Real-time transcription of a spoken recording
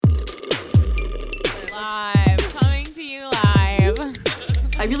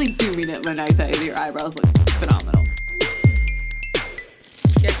I really do mean it when I say your eyebrows look phenomenal.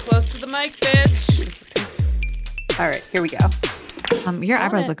 Get close to the mic, bitch. All right, here we go. Your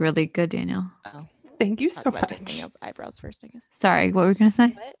eyebrows look really good, Danielle. Oh, Thank you talk so about much. Danielle's eyebrows first, I guess. Sorry, what were we gonna say?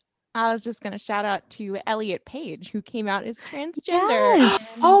 What? I was just gonna shout out to Elliot Page, who came out as transgender.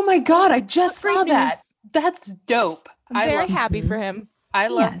 Yes. and Oh my God, I just great saw that. news. That's dope. I'm very love, happy for him. I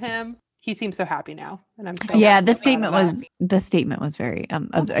love Yes. him. He seems so happy now, and I'm so Yeah, proud the of statement that. was very Oh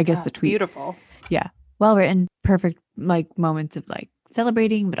I guess God, the tweet. beautiful. Well written, perfect like moments of like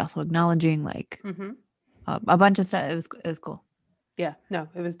celebrating but also acknowledging like Hmm. a bunch of stuff. It was cool. Yeah, no,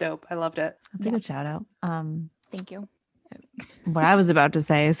 it was dope. I loved it. That's a good shout out. Thank you. What I was about to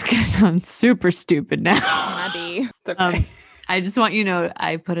say is gonna sound super stupid now. Maddie. It's okay. I just want you to know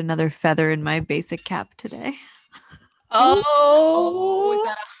I put another feather in my basic cap today. Oh, is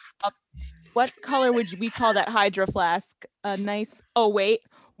that what color would we call that Hydro Flask? A nice. Oh wait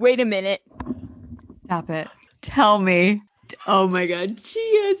a minute. Stop it. Tell me. Oh my god,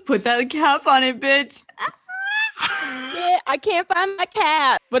 she has put that cap on it, bitch. Yeah, I can't find my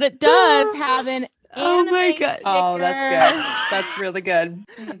cap, but it does have an. Oh my anime God. Oh, that's sticker. good. That's really good.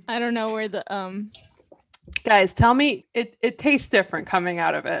 I don't know where the Guys, tell me it tastes different coming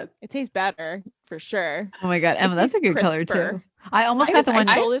out of it. It tastes better for sure. Oh my god, Emma, that's a tastes good color too. crisper. I almost got the one.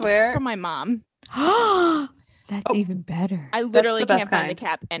 I stole this swear. from my mom. That's Oh. even better. I literally the best can't find the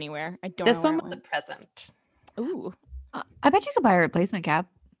kind. cap anywhere. I don't This know one where was it a present. went. Ooh. I bet you could buy a replacement cap.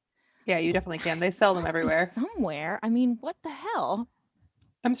 Yeah, you definitely can. They sell them Must be everywhere. Somewhere. I mean, what the hell?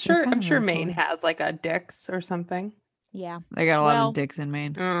 I'm sure. kind I'm of sure really Maine cool. has like a Dick's or something. Yeah. They got a lot Well- of dicks in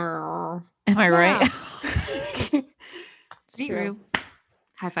Maine. Mm. Am I right? It's true.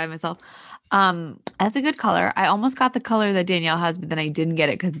 High five myself. That's a good color. I almost got the color that Danielle has, but then I didn't get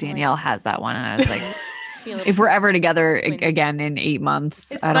it because Danielle has that one, and I was like, Feel it. if we're ever together Twins. again in 8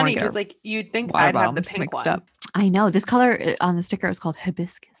 months, It's I don't funny want to because get like you'd think I'd have the pink one. I know this color on the sticker is called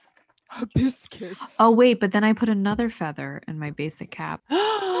hibiscus. Hibiscus. Oh wait, but then I put another feather in my basic cap.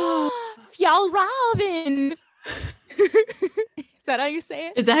 Fjall Robin. Is that how you say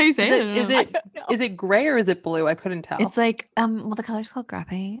it? Is that how you say Is it? it- I don't is know. I it- don't know. Is it gray or is it blue? I couldn't tell. It's like well the color's called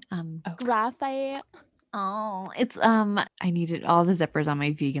graphite. Graphite? Oh, it's I needed all the zippers on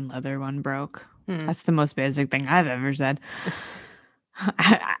my vegan leather one broke. Hmm. That's the most basic thing I've ever said.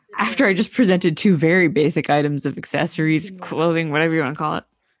 After I just presented two very basic items of accessories, clothing, whatever you want to call it.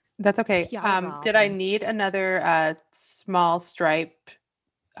 That's okay. Yeah, Did I Robin. need another small striped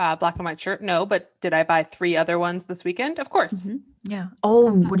black and white shirt? No, but did I buy 3 other ones this weekend? Of course. Yeah.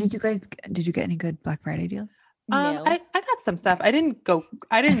 Oh, what did you get any good Black Friday deals? No. I got some stuff. I didn't go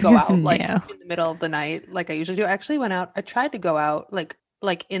out like No. in the middle of the night like I usually do. I actually went out. I tried to go out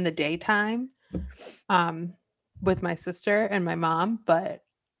like in the daytime with my sister and my mom, but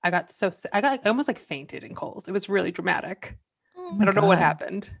I got so sick. I almost like fainted in Kohl's. It was really dramatic. Oh, I don't know what God.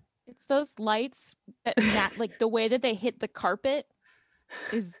 happened. it's those lights that like the way that they hit the carpet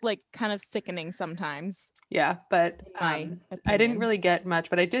is like kind of sickening sometimes. Yeah, but My I didn't opinion. really get much,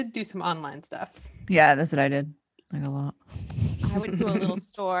 but I did do some online stuff Yeah, that's what I did. Like a lot. I went to a little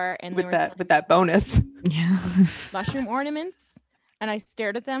store and there with was with that bonus. Yeah. mushroom ornaments, and I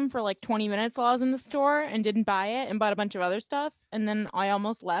stared at them for like 20 minutes while I was in the store and didn't buy it and bought a bunch of other stuff, and then I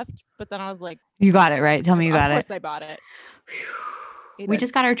almost left, but then I was like, You got it, right? Tell me you of got course it. I bought it. We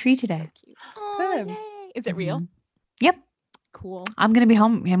just got our tree today. Oh, Good. yay. Is it real? Mhm. Yep. Cool. I'm gonna be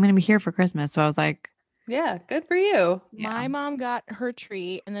home. I'm gonna be here for Christmas. So I was like, Yeah, good for you. My mom got her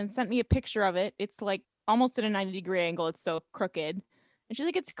tree and then sent me a picture of it. It's like almost at a 90-degree angle. It's so crooked. And she's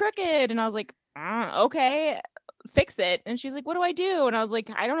like, it's crooked. And I was like, okay, fix it. And she's like, what do I do? And I was like,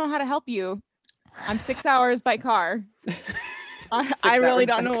 I don't know how to help you. I'm 6 hours by car. I 6 really hours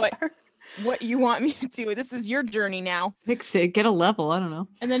don't by know car. what you want me to do. This is your journey now. fix it, get a level. I don't know.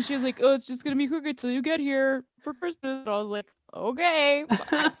 And then she was like, oh, it's just going to be crooked till you get here for Christmas. And I was like, okay,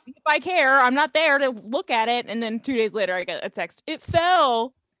 see if I care. I'm not there to look at it. And then 2 days later, I get a text. It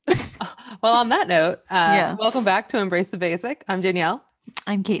fell. Well, on that note, Yeah. welcome back to Embrace the Basic. I'm Danielle,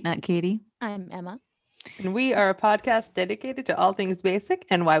 I'm Kate, not Katie. I'm Emma. and we are a podcast dedicated to all things basic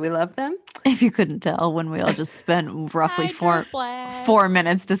and why we love them. If you couldn't tell, when we all just spent roughly Hydro Flask. 4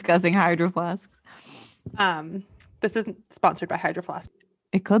 minutes discussing hydro flasks. This isn't sponsored by Hydro Flask.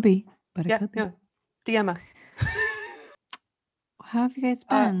 It could be, but it Yeah, could be. yeah. DM us. How have you guys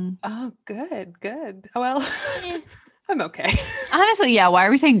been? Oh, good. Oh, well, Eh. I'm okay. Honestly, yeah. Why are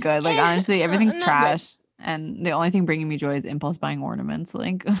we saying good? Like, honestly, everything's not good. trash. And the only thing bringing me joy is impulse buying ornaments.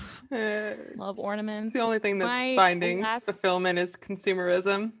 Like, Uh, Love ornaments. the only thing that's My finding last- fulfillment is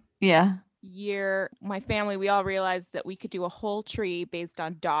consumerism. yeah. year, my family, we all realized that we could do a whole tree based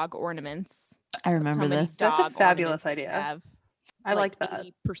on dog ornaments. I That's remember how many this. That's a dog fabulous ornaments we idea. have. I like that.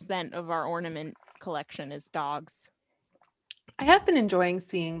 80% of our ornament collection is dogs. I have been enjoying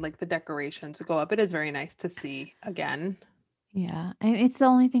seeing like the decorations go up. It is very nice to see again. Yeah, it's the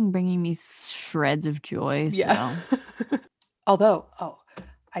only thing bringing me shreds of joy. Yeah. So Although,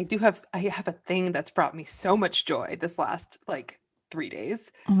 I have a thing that's brought me so much joy this last like 3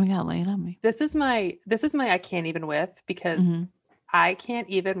 days. oh my god, lay it on me. This is my I can't even with because Mhm. I can't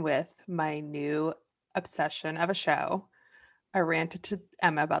even with my new obsession of a show. I ranted to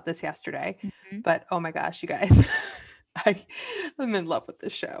Emma about this yesterday, Mhm. but oh my gosh, you guys, I'm in love with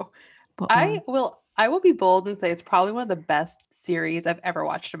this show. What I one? will be bold and say it's probably one of the best series I've ever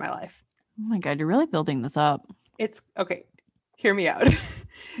watched in my life. Oh my god, you're really building this up. It's okay. Hear me out.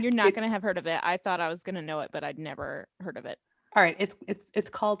 You're not It- going to have heard of it. I thought I was going to know it, but I'd never heard of it. All right, it's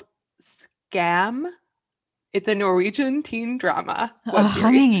called Scam. It's a Norwegian teen drama web I'm series.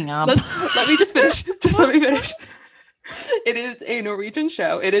 hanging up. Let me just finish. Just let me finish. It is a Norwegian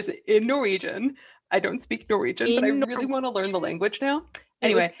show. It is in Norwegian. I don't speak Norwegian, but I In really want to learn the language now.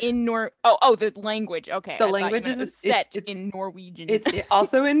 It was Anyway, in the language. Okay. The I thought you language meant it is- was set it's- in Norwegian. it's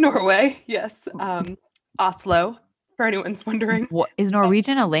also in Norway. Yes, Oslo. For anyone's wondering, What is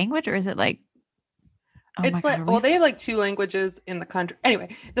Norwegian a language or is it like? Oh my it's like God, well, they have like 2 languages in the country. Anyway,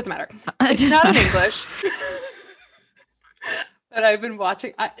 it doesn't matter. It's It's not in English. But I've been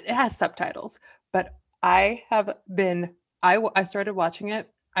watching. It has subtitles, but I have been. I started watching it.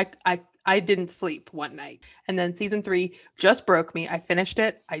 I didn't sleep one night, and then season 3 just broke me. I finished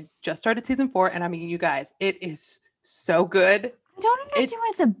it. I just started season 4, and I mean, you guys, it is so good. I don't understand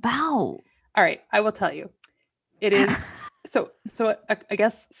what it's about. All right, I will tell you. It is so. I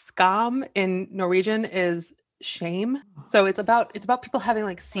guess skam in Norwegian is shame. So it's about people having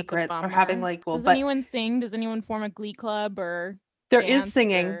like That's a secrets or having bummer. like. Well, Does but anyone sing? Does anyone form a glee club or there is dance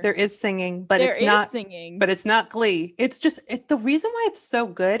singing. or- There is singing, but There it's is not. singing? But it's not Glee. It's just the reason why it's so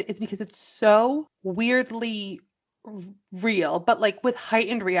good is because it's so weirdly real, but like with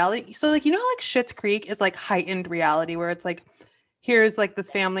heightened reality. So like you know how like Schitt's Creek is like heightened reality where it's like here's like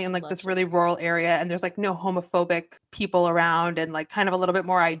this family in like Love this Schitt's really rural area and there's like no homophobic people around and like kind of a little bit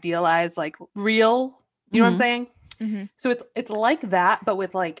more idealized like real. You know what I'm Mhm. saying? Mhm. So it's like that, but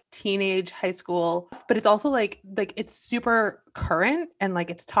with like teenage high school, but it's also like it's super current and like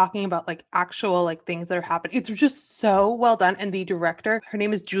it's talking about like actual like things that are happening. It's just so well done. And the director, her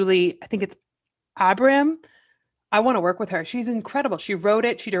name is Julie, I think it's Abram. I want to work with her. She's incredible. She wrote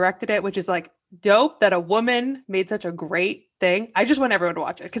it, she directed it, which is like dope that a woman made such a great thing. I just want everyone to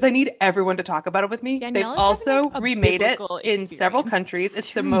watch it because I need everyone to talk about it with me. Danielle They've is having, also like, a remade it biblical in several experience. countries.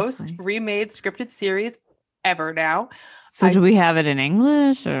 It's the most Seriously. remade scripted series ever now. So I- do we have it in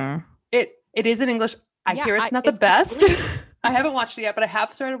English or? It is in English. I Yeah, hear it's not the it's best. great. I haven't watched it yet, but I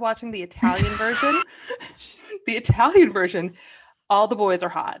have started watching the Italian version. The Italian version, all the boys are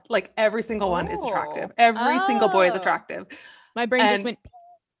hot. Like every single one is attractive. Oh. Every single boy is Oh. attractive. My brain just And- went.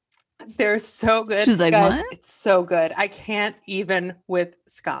 They're so good. She's like, guys, "What?" It's so good. I can't even with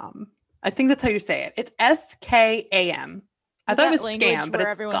scam. I think that's how you say it. It's SKAM. I thought it was scam, but where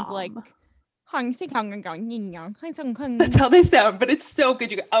it's everyone's scam. like, That's how they sound, but it's so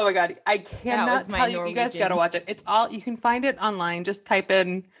good. You go, oh my god, I cannot was my tell you. You guys gotta Norwegian. watch it. It's all you can find it online. Just type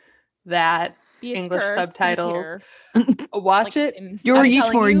in that. Be a English curse, be subtitles. here. Watch Like it. Sims. Yorgie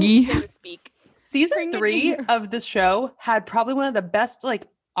I'm telling you, Torgie. Sims speak. Season Bring it 3 here. of this show had probably one of the best like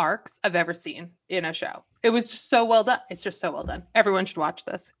arcs I've ever seen in a show. It was just so well done. It's just so well done. Everyone should watch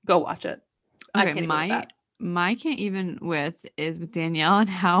this. Go watch it. I can't even with that. My can't even with is with Danielle and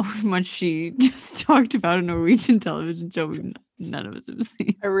how much she just talked about a Norwegian television show none of us have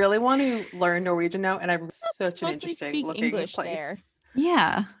seen. I really want to learn Norwegian now, and I'm such an Mostly interesting speak looking English place. there.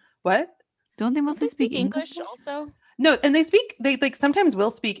 Yeah. What? Don't they Don't mostly they speak English? English also? No, and they like sometimes will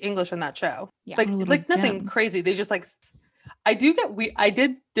speak English on that show. Yeah. Like A little like nothing gem. crazy. They just like I do get I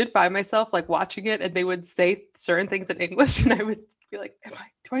did find myself like watching it and they would say certain things in English and I would be like, do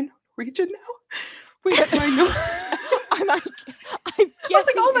I know Norwegian now? Wait, do I know? I'm like, I'm I was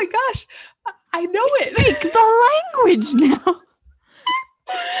like, oh guessing my gosh, I know it. Speak the language now.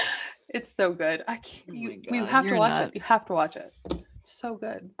 It's so good. I can't, Oh you my God, have to you're watch nuts. it. You have to watch it. It's so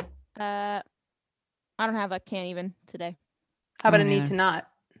good. I don't have a can't even today. How about I a don't need either. to not?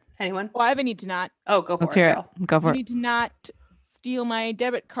 Anyone? Well, I have a need to not. Oh, go for Let's it. hear it. girl. Go You for it. need to not steal my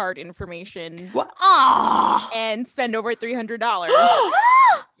debit card information What? Ah. and spend over $300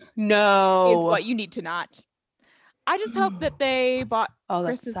 No. is what you need to not. I just hope that they bought Oh, that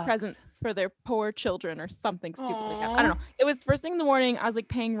Christmas sucks. presents for their poor children or something stupid like that. I Aw. don't know. It was first thing in the morning. I was like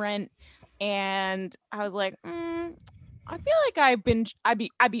paying rent and I was like, I feel like I'd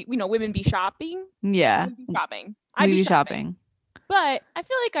be, women be shopping. Yeah. Women be shopping. I'd We be be shopping. shopping. But I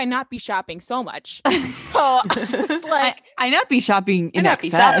feel like I not be shopping so much. So I was like, I not be shopping in not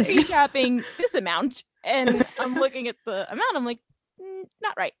be I excess. be shopping this amount, and I'm looking at the amount. I'm like,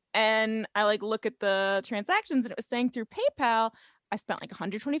 not right. And I like look at the transactions, and it was saying through PayPal, I spent like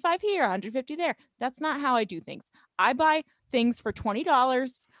 125 here, 150 there. That's not how I do things. I buy things for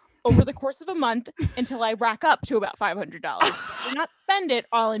 $20 over the course of a month until I rack up to about $500. I do not spend it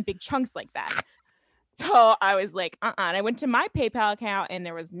all in big chunks like that. So I was like, And I went to my PayPal account, and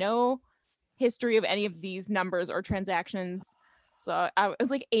there was no history of any of these numbers or transactions. So it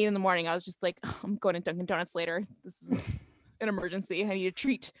was like 8 a.m. I was just like, I'm going to Dunkin' Donuts later. This is an emergency. I need a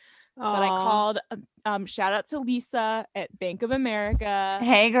treat. But I called. Shout out to Lisa at Bank of America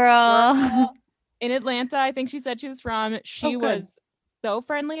Hey, girl. in Atlanta. I think she said she was from. She good. was so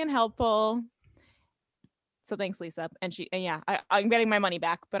friendly and helpful. So thanks, Lisa. And I'm getting my money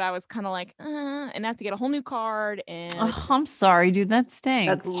back, but I was kind of like, and I have to get a whole new card. And Oh, I'm sorry, dude. That stinks.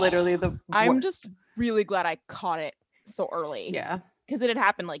 That's literally the I'm worst. just really glad I caught it so early. Yeah. Because it had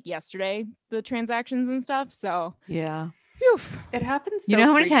happened like yesterday, the transactions and stuff. So, Yeah. phew. It happens so You know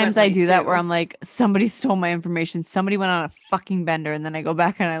how many times I frequently, do that too. where I'm like, somebody stole my information. Somebody went on a fucking bender. And then I go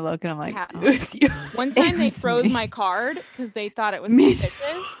back and I look and I'm like, Happens. "Oh, It's you. One time they was froze me." my card because they thought it was Me too.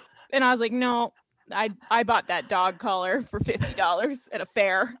 suspicious. And I was like, no, I bought that dog collar for $50 at a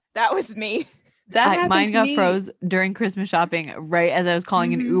fair. That was me. That happened mine to got me. froze during Christmas shopping right as I was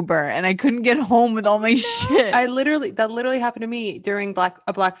calling an Mhm. Uber and I couldn't get home with all my shit. That literally happened to me during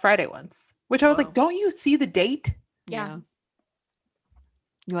a Black Friday once, which I was Wow. like, don't you see the date? Yeah.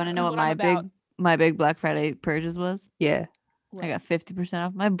 You want to This know is what what I'm about. my big Black Friday purchase was? Yeah. I got 50%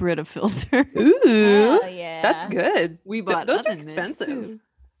 off my Brita filter. Ooh. Hell yeah. That's good. We Those are expensive.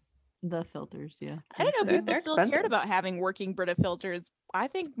 The filters, yeah. I didn't know They're- people they're still cared expensive. about having working Brita filters. I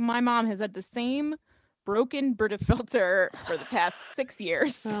think my mom has had the same broken Brita filter for the past 6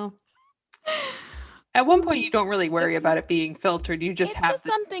 years. Well, at one point, you don't really worry about it being filtered. You just it's have just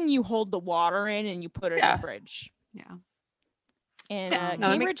the something you hold the water in and you put it in Yeah. the fridge. Yeah. And Yeah, no,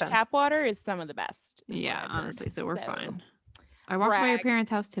 that makes Cambridge tap sense. water is some of the best. is what Yeah, I've heard. honestly, so we're fine. I walked by your brag.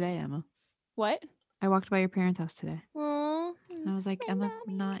 parents' house today, Emma. What? I walked by your parents' house today. Oh, And I was like, my Emma's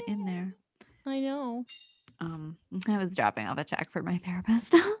mommy not in there. I know. I was dropping off a check for my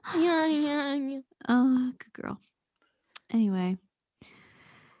therapist. Yeah. Oh, good girl. Anyway.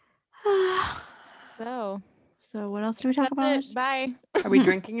 So So what else do we talk that's about? it. Bye. Are we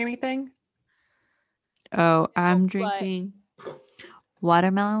drinking anything? Oh, I'm what? drinking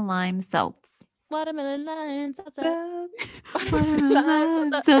watermelon lime seltz. Watermelon lime salsa. Watermelon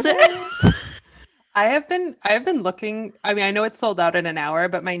lime Seltzer. seltzer. I have been looking. I mean, I know it's sold out in an hour,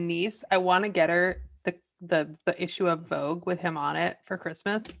 but my niece, I want to get her the issue of Vogue with him on it for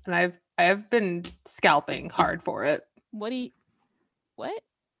Christmas, and I have been scalping hard for it. What?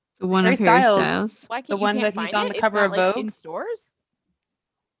 The one Harry of Harry Styles. Styles. Why can't The you one can't that he's find on it? the It's cover not, of like, Vogue? in stores?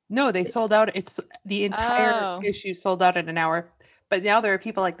 No, they sold out. It's the entire Oh. issue sold out in an hour. But now there are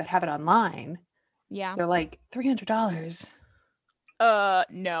people like that have it online. Yeah. They're like $300.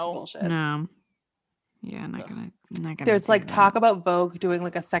 No. Bullshit. No. Yeah, not Ugh. gonna There's do like that. talk about Vogue doing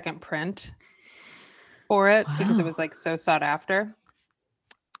like a second print for it because it Wow. was like so sought after.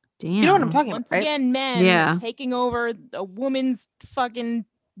 Damn. You know what I'm talking Once about, right? again, men Yeah. taking over a woman's fucking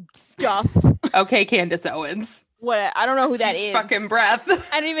stuff. Okay, Candace Owens. What? I don't know who that is. Fucking breath.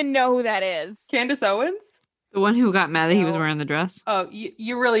 I don't even know who that is. Candace Owens? The one who got mad that he was No. wearing the dress. Oh,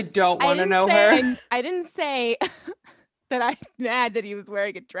 you really don't I want to didn't know say- her. I didn't say that I'm mad that he was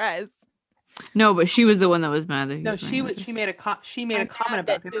wearing a dress. No, but she was the one that was mad that he No, was she wearing was. the She dress. made a I'm comment mad about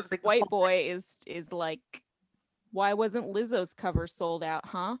that him. It was this like white whole- boy is like, why wasn't Lizzo's cover sold out?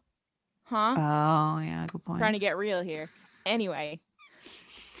 Huh? Oh yeah, good point. Trying to get real here. Anyway,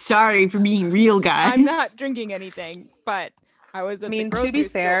 Sorry for being real, guys. I'm not drinking anything, but I was at I mean, the to grocery be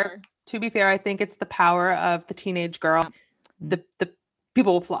fair, store. to be fair, I think it's the power of the teenage girl. The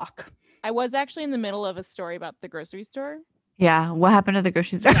people will flock. I was actually in the middle of a story about the grocery store. Yeah, what happened at the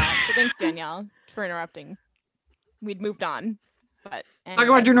grocery store? Yeah, so thanks Danielle for interrupting. We'd moved on, but Talk about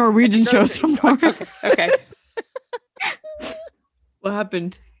anyway, your Norwegian show grocery some more. Okay. What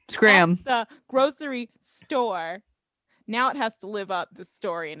happened? at Scram. the grocery store. Now it has to live up the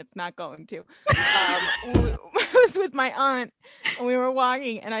story, and it's not going to. I was with my aunt, and we were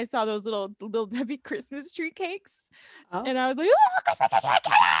walking, and I saw those little Debbie Christmas tree cakes, Oh. and I was like, "Oh, Christmas tree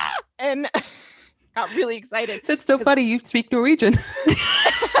cake!" and got really excited. That's so funny. You speak Norwegian.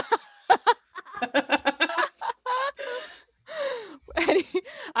 Anyway,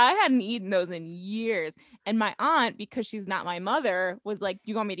 I hadn't eaten those in years. And my aunt, because she's not my mother, was like,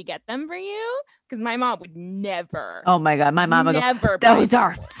 "Do you want me to get them for you?" Because my mom would never, Oh my God. My mom would go, never. buy those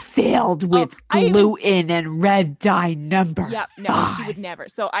are pretzels. filled with I even- gluten and red dye number. Yep, no, she would 5. never.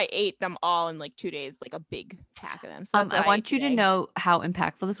 So I ate them all in like 2 days, like a big pack of them. So that's I what want ate you to today. know how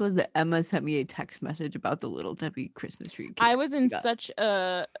impactful this was that Emma sent me a text message about the Little Debbie Christmas tree. I cake was she in got. such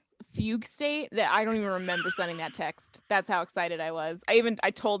a fugue state that I don't even remember sending that text. That's how excited I was. I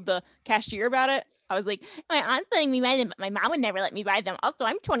told the cashier about it. I was like, my aunt's letting me buy them, but my mom would never let me buy them. Also,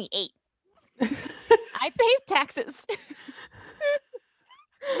 I'm 28. I pay taxes.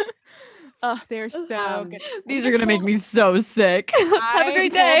 Oh, they're so good. These I are gonna make told- me so sick. Have a I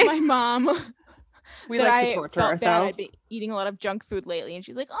great told day. my mom We that like to I torture felt bad. I'd ourselves. been eating a lot of junk food lately, and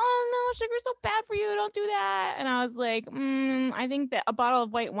she's like, "Oh no, sugar's so bad for you. Don't do that." And I was like, "I think that a bottle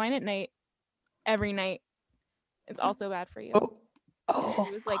of white wine at night, every night, is also bad for you." Oh, And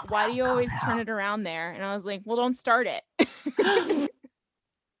she was like, "Why do you always turn it around there?" And I was like, "Well, don't start it."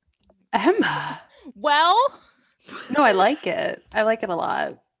 Emma. Well, No, I like it. I like it a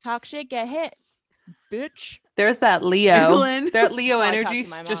lot. talk shit, get hit, bitch. There's that Leo. Evelyn. That Leo Oh, I talked energy to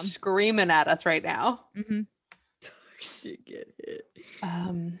my just mom. screaming at us right now. Mm-hmm. Shit, get hit.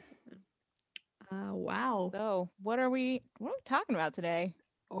 Wow. So, what are we talking about today?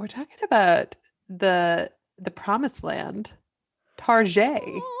 We're talking about the promised land, Target.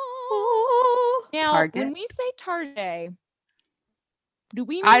 Now, Target? when we say Target, do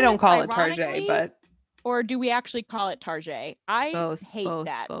we? I mean don't call it Target, ironically, but or do we actually call it Target? I Both. hate both,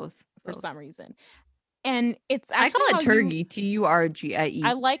 that Both. for both. some reason, and it's I actually call it how you- Turgie. Turgie.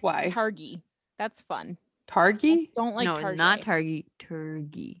 I like Why? Targi. That's fun. I Target? don't like no, Target. not Targie.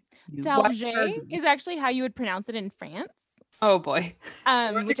 Turgie. You- Why Target Targi? is actually how you would pronounce it in France, Oh boy.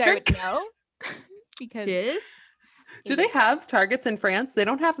 which I would Kirk. know because Jizz? Do it they is- have Targets in France? They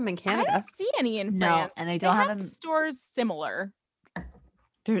don't have them in I Canada. didn't see any in No, France. and they don't have them. stores similar.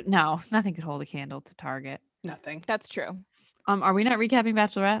 No, nothing could hold a candle to Target. Nothing. That's true. Are we not recapping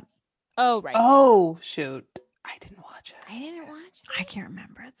Bachelorette? Oh right. Oh shoot. I didn't watch it. I didn't watch. I can't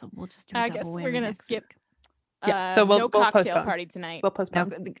remember it, so we'll just do. I a guess double we're whammy gonna next skip. week. Yeah, so we'll no cocktail postpone. party tonight. We'll No,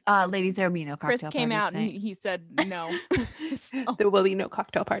 postpone. ladies, there will be no Chris cocktail came party out and tonight. he said no. So- There will be no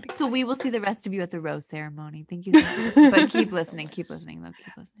cocktail party. So we will see the rest of you at the rose ceremony. Thank you so much. But keep listening. Keep listening. Though.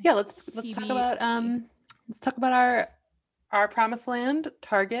 Keep listening. Yeah, let's talk about TBC. let's talk about our promised land,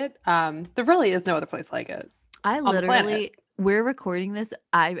 Target. There really is no other place like it. I the planet. literally, we're recording this.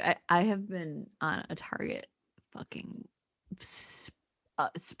 I have been on a Target fucking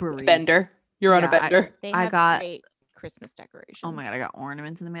spree. Bender. You're on a Yeah, bender. They I have got- great Christmas decorations. Oh my god, I got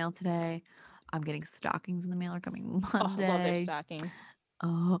ornaments in the mail today. I'm getting stockings in the mail are coming Oh, I love their Monday. stockings.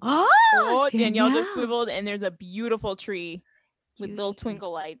 Oh, Oh, Danielle just Danielle. swiveled, and there's a beautiful tree with little Cutie.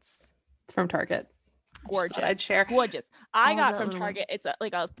 twinkle lights. It's from Target. I just thought Gorgeous. I'd share. Gorgeous. I Oh, got that from little one. Target. It's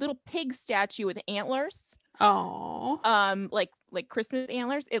like a little pig statue with antlers. Oh. Like Christmas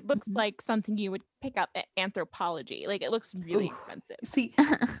antlers. It looks Mhm. like something you would pick up at Anthropology. Like it looks really Ooh. expensive. See,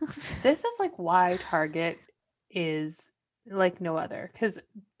 this is like why Target is like no other, because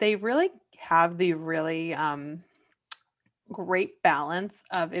they really have the really great balance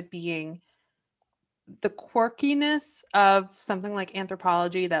of it being the quirkiness of something like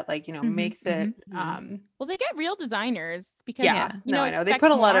Anthropology that Mhm, makes it mhm. Well, they get real designers because Yeah, you no, know, I know. They expect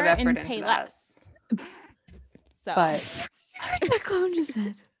put a lot of more effort and into pay that. less. So but That clone just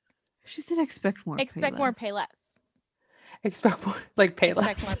said. She said expect more. expect more, pay less. expect more, like pay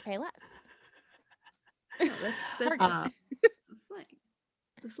Expect less. more, pay less. Target.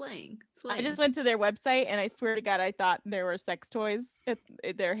 The slang. I just went to their website and I swear to God, I thought there were sex toys at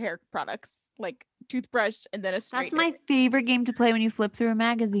their hair products, like toothbrush and then a straightener. That's my favorite game to play when you flip through a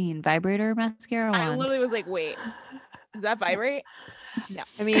magazine. Vibrator, mascara I wand. literally was like, wait, does that vibrate? No.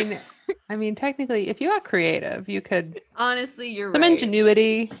 I mean, technically, if you got creative, you could Honestly, you're some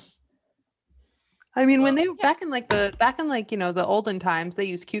ingenuity. I mean, when Well, they were back in the olden times, they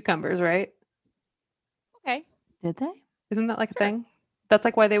used cucumbers, right? Okay. Did they? Isn't that like a Sure. thing? That's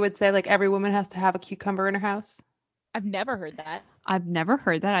like why they would say like every woman has to have a cucumber in her house. I've never heard that. I've never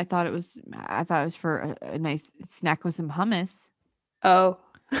heard that. I thought it was for a nice snack with some hummus. Oh,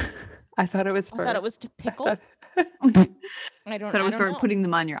 I thought it was for. I thought it was to I pickle. thought- I don't. Thought it was I for don't know. putting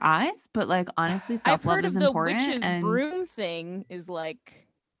them on your eyes, but like honestly, I've self-love heard is of the important. witch's And broom thing is like,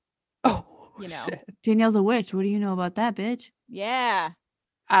 oh, You know. shit. Danielle's a witch. What do you know about that, bitch? yeah.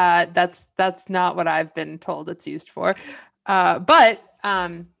 That's not what I've been told it's used for. But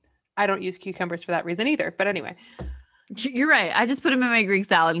I don't use cucumbers for that reason either. But anyway, You're right. I just put them in my Greek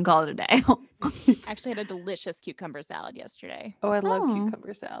salad and call it a day. Actually had a delicious cucumber salad yesterday. Oh, I love Oh.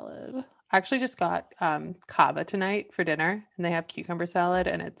 cucumber salad. I actually just got kava tonight for dinner, and they have cucumber salad,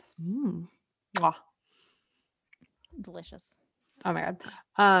 and it's Mm. mwah. Delicious. Oh my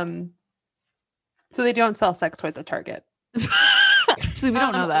god. So they don't sell sex toys at Target. Actually, we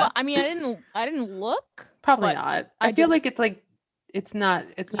don't know Well, that. I mean, I didn't look. Probably But not. I I feel just- like it's not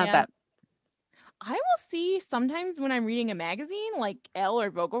Yeah. that. I will see sometimes when I'm reading a magazine like Elle or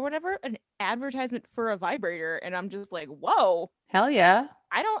Vogue or whatever, an advertisement for a vibrator, and I'm just like, whoa. Hell yeah.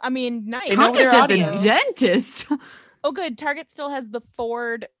 I mean, nice. They know I'm their just at the audience. dentist. Oh, good. Target still has the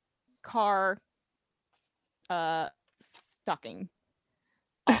Ford car stocking.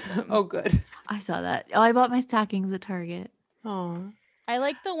 Awesome. Oh good. I saw that. Oh, I bought my stockings at Target. Oh. I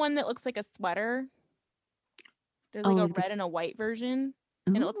like the one that looks like a sweater. There's Oh, like a like the- red and a white version,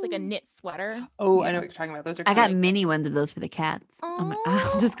 and it looks like a Ooh. knit sweater. Oh, I Yeah. know what you're talking about. Those are I got cute. mini ones of those for the cats.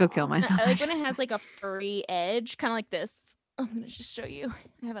 I'll just go kill Oh, myself. I like when it actually. has like a furry edge, kind of like this. I'm gonna just show you.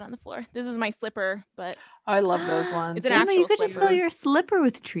 I have it on the floor. This is my slipper, but I love those ones. It's an They're Emma, actual you could just fill slipper. your slipper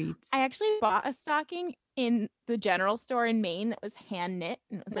with treats. I actually bought a stocking in the general store in Maine that was hand knit,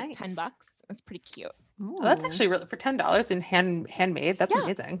 and it was like $10. Nice. It was pretty cute. Oh, that's Ooh. actually really for $10 and handmade. That's Yeah.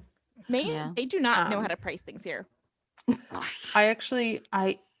 amazing. Maine, Yeah. they do not know how Um, to price things here. I actually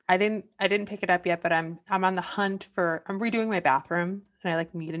I didn't pick it up yet, but I'm on the hunt for I'm redoing my bathroom and I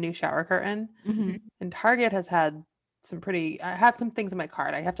like need a new shower curtain. Mhm. And Target has had I have some things in my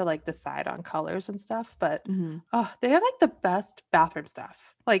cart. I have to like decide on colors and stuff, but Mhm. oh, they have like the best bathroom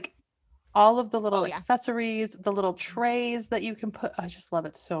stuff. Like all of the little Oh, yeah. accessories, the little trays that you can put. I just love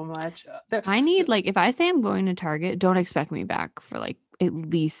it so much. I need like if I say I'm going to Target, don't expect me back for like at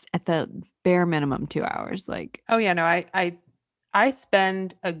least at the bare minimum 2 hours. Like Oh yeah, no, I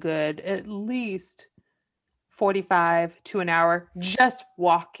spend a good at least 45 to an hour just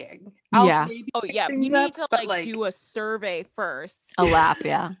walking. Yeah. maybe Oh pick yeah, you things need up, to but, like do a survey first. a lap,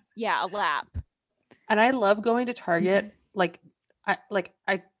 yeah. Yeah, a lap. and I love going to Target.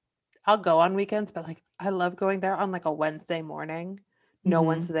 I'll go on weekends, but like I love going there on like a Wednesday morning. No Mhm.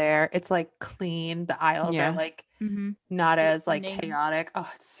 one's there. It's like clean. The aisles Yeah. are like Mm-hmm. not You're as like spending- chaotic. Oh,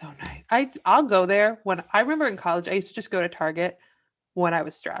 it's so nice. I'll go there when I remember in college. I used to just go to Target when I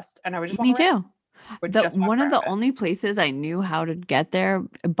was stressed, and I would just walk Me around. too. Would The just walk one of around the it. only places I knew how to get there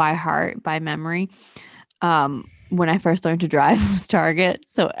by heart, by memory, when I first learned to drive was Target.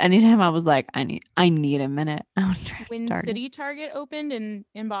 So anytime I was like, I need a minute, I would drive to When Target. City Target opened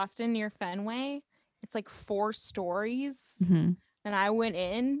in Boston near Fenway, it's like 4 stories. Mhm. And I went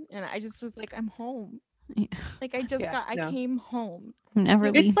in and I just was like, I'm home. Yeah. Like I just Yeah, I no. came home. I'm never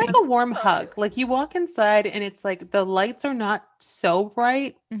It's It's leaving. like a warm hug. Like you walk inside and it's like the lights are not so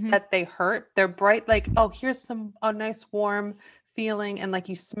bright Mhm. that they hurt. They're bright like, oh, here's a nice warm feeling. And like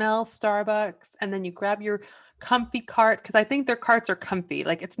you smell Starbucks and then you grab your comfy cart because I think their carts are comfy.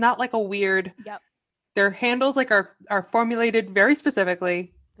 Like it's not like a weird, Yep. their handles like are formulated very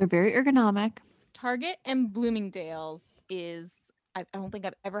specifically. They're very ergonomic. Target and Bloomingdale's is I don't think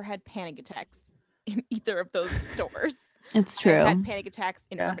I've ever had panic attacks in either of those stores. It's I've true. had panic attacks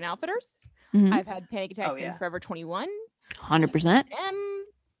in Yeah. Urban Outfitters. Mhm. I've had panic attacks yeah. in Forever 21. 100%.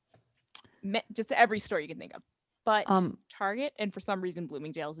 Just every store you can think of. But Target and for some reason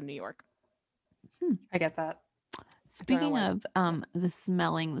Bloomingdale's in New York. I get that. Speaking why. of the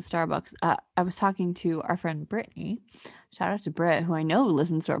smelling the Starbucks, I was talking to our friend Brittany. Shout out to Britt, who I know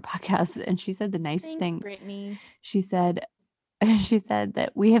listens to our podcast, and she said the nicest Thanks, thing. Brittany. She said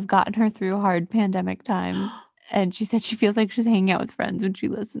that we have gotten her through hard pandemic times, and she said she feels like she's hanging out with friends when she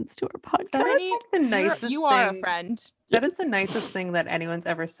listens to our podcast. That is Brittany, like the nicest you are a thing. friend. That is the nicest thing that anyone's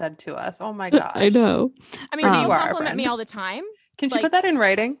ever said to us. Oh my gosh. I know. I mean, Brittany, you you are a compliment me friend. all the time. Can she like- put that in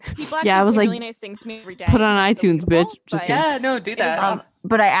writing? People actually I was say like, really nice things to me every day. put on It's so iTunes, bitch. beautiful, Just but kidding. Yeah, no, do is that. nice.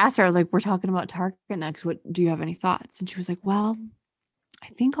 But I asked her, I was like, we're talking about Target next. What do you have any thoughts? And she was like, well, I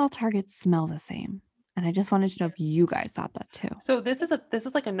think all Targets smell the same. And I just wanted to know if you guys thought that too. So this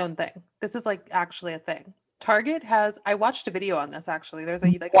is like a known thing. This is like actually a thing. Target has I watched a video on this actually. There's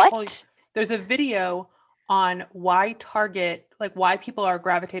a like a whole, there's a video on why Target, like why people are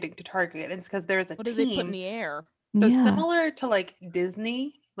gravitating to Target. It's because there's a What do they put in team. the air? So Yeah. similar to like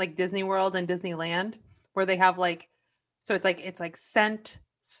Disney World and Disneyland, where they have like, so it's like scent,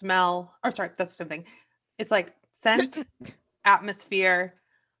 smell, or sorry, that's the same thing. It's like scent, atmosphere,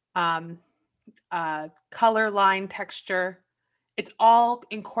 color, line, texture. It's all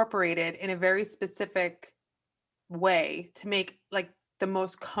incorporated in a very specific way to make like the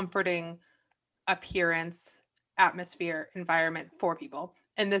most comforting appearance, atmosphere, environment for people.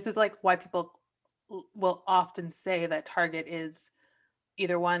 And this is like why people will often say that Target is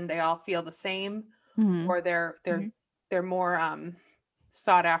either one, they all feel the same, Mhm. or they're more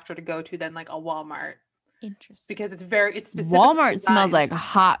sought after to go to than like a Walmart Interesting. because it's specifically Walmart smells designed- like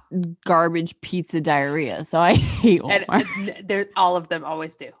hot garbage pizza diarrhea, so I hate and Walmart. they're all of them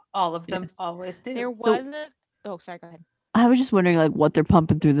always do. All of them Yes. always do. There So- was a. Oh, sorry. Go ahead. I was just wondering like what they're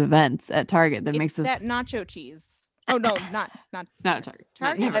pumping through the vents at Target that It's makes us that nacho cheese. Oh no, not not at Target.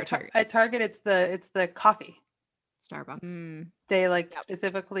 Target? Never at, at Target. at Target, it's the coffee. Starbucks. Mm, They like Yep.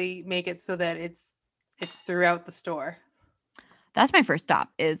 specifically make it so that it's throughout the store. That's my first stop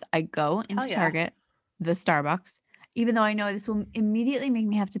is I go into yeah. Target, the Starbucks, even though I know this will immediately make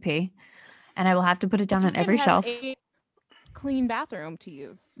me have to pay and I will have to put it down so on it every has shelf. a clean bathroom to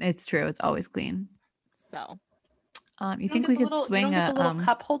use. It's true. It's always clean. So You think we could swing you don't get a the little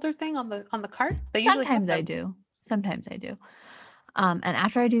cup holder thing on the cart? They usually have sometimes I them. do. Sometimes I do. And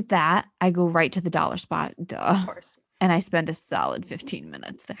after I do that, I go right to the dollar spot. Duh. Of course. And I spend a solid 15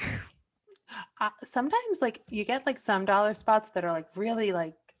 minutes there. Sometimes like you get like some dollar spots that are like really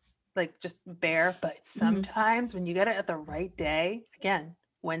like just bare, but sometimes when you get it at the right day, again,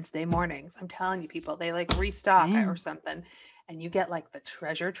 Wednesday mornings, I'm telling you, people, they like restock it or Damn. something, and you get like the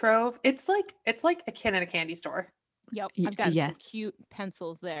treasure trove. It's like a kid in a candy store. yep, Y- I've got some yes. cute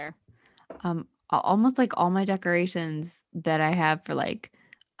pencils there. Almost like all my decorations that I have for like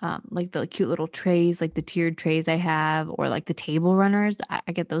the cute little trays, like the tiered trays I have, or like the table runners.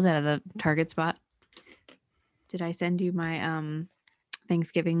 I get those out of the Target spot. Did I send you my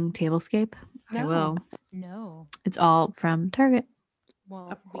Thanksgiving tablescape? I No. will. No, It's all from Target. well,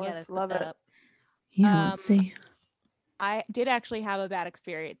 Of we gotta course, put love that it. up. Yeah, let's Um, see. I did actually have a bad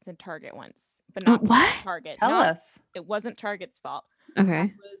experience in Target once, but Oh, not because of what? Target. Tell Not- us. It wasn't Target's fault. Okay.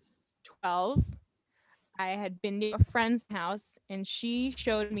 I was 12. I had been to a friend's house and she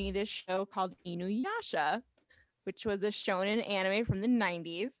showed me this show called Inuyasha, which was a shonen anime from the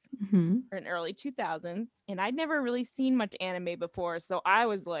 90s hmm or in early 2000s. And I'd never really seen much anime before. So I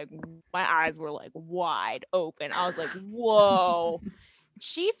was like, my eyes were like wide open. I was like, whoa.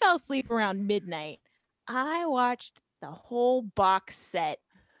 She fell asleep around midnight. I watched the whole box set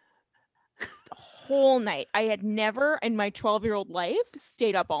the whole night. I had never in my 12-year-old life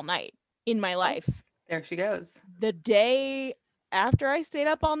stayed up all night in my life. There she goes. The day after I stayed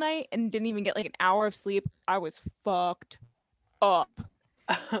up all night and didn't even get like an hour of sleep, I was fucked up.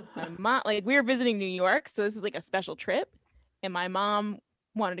 My mom, like, we were visiting New York, so this is like a special trip, and my mom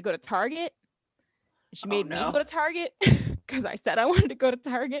wanted to go to Target. She made me no. go to Target because I said I wanted to go to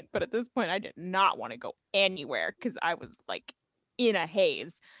Target, but at this point, I did not want to go anywhere because I was like in a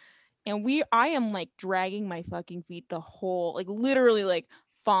haze. And I am like dragging my fucking feet the whole, like literally like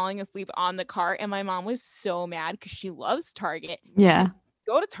falling asleep on the cart. And my mom was so mad because she loves Target. Yeah.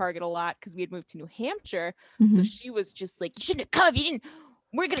 Go to Target a lot because we had moved to New Hampshire. So Mhm. she was just like, you shouldn't have come. You didn't.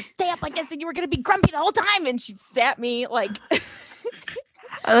 We're gonna stay up like this, and you were gonna be grumpy the whole time. And she sat me like,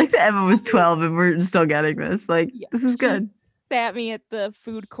 I like that Emma was 12 and we're still getting this. Like, Yeah, this is she- good. sat me at the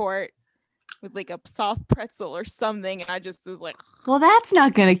food court with like a soft pretzel or something, and I just was like Well, that's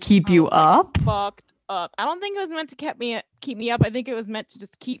not going to keep I you was, like, up. fucked up. I don't think it was meant to keep me up. I think it was meant to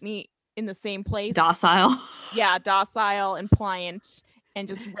just keep me in the same place. Docile. Yeah, docile and pliant and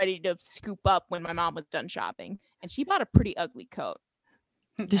just ready to scoop up when my mom was done shopping. And she bought a pretty ugly coat.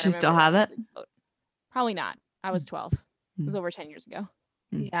 Does I she still remember have the it? ugly coat. Probably not. I was 12. It was Mm. over 10 years ago.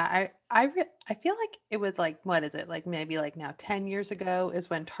 Yeah, I feel like it was like, what is it, like maybe like now 10 years ago is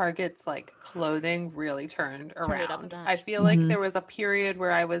when Target's like clothing really turned Turned it up a around. I notch. feel like Mhm. there was a period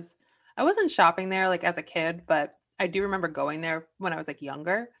where I wasn't shopping there like as a kid, but I do remember going there when I was like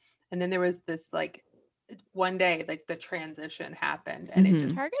younger. And then there was this like one day like the transition happened and it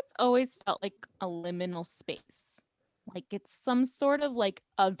just Target's always felt like a liminal space. Like it's some sort of like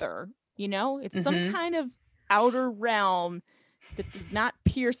other, you know? It's some Mhm. kind of outer realm that does not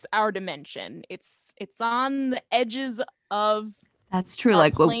pierce our dimension. It's on the edges of That's true. our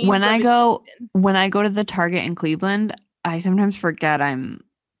Like planes when of I go existence. to the Target in Cleveland, I sometimes forget I'm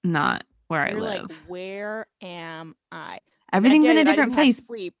not where I You're live. like, where am I? Everything's That in day a that I different didn't have place.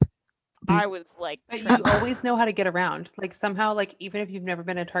 sleep. Be- I was like, but you trying- always know how to get around. Like somehow like even if you've never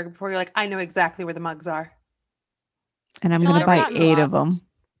been to Target before, you're like, I know exactly where the mugs are. And I'm No, going to I've buy gotten 8 of lost. them.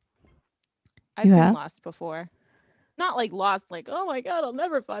 I've You been have? lost before. Not like lost, like, oh my God, I'll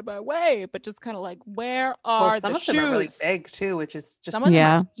never find my way, but just kind of like, where are Well, some the of them are really shoes? big too, which is just Some of them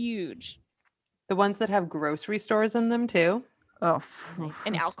Yeah. are huge. the ones that have grocery stores in them too. Oh, Nice.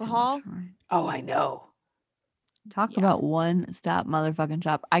 And alcohol? Oh, I know. Talk Yeah. about one stop motherfucking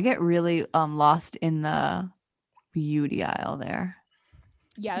shop. I get really lost in the beauty aisle there.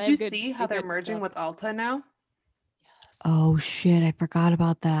 Yeah. they Did you have good- see how they they're good merging stuff. with Ulta now? Oh shit, I forgot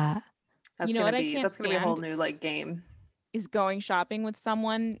about that. That's know gonna what I be can't that's gonna be a whole stand? new like game. Is going shopping with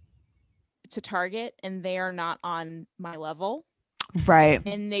someone to Target and they are not on my level Right.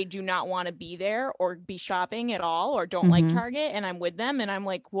 and they do not want to be there or be shopping at all or don't like Mhm. Target and I'm with them and I'm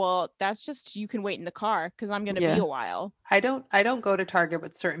like, well, that's just you can wait in the car because I'm gonna be Yeah. a while. I don't go to Target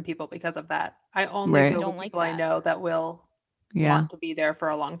with certain people because of that. I only Right. go Don't with like people I that. know that will Yeah. want to be there for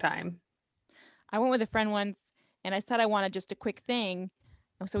a long time. I went with a friend once and I said I wanted just a quick thing.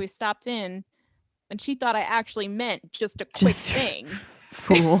 And so we stopped in and she thought I actually meant just a quick Just thing.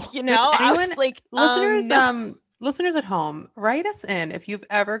 fool. You Does know, I anyone was like, listeners no. listeners at home, write us in if you've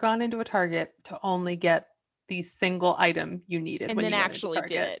ever gone into a Target to only get the single item you needed And when then you went into actually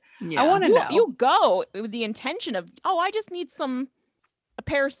did Target. it. I want to know. You go with the intention of, oh, I just need a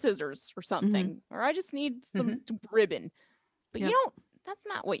pair of scissors or Mm-hmm. something, or I just need some ribbon. But you Yep. don't. That's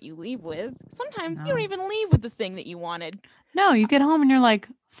not what you leave with. Sometimes you No. don't even leave with the thing that you wanted. No, you get home and you're like,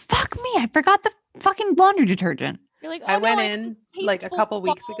 fuck me, I forgot the fucking laundry detergent. You're like, oh I no, went I have in this like a tasteful couple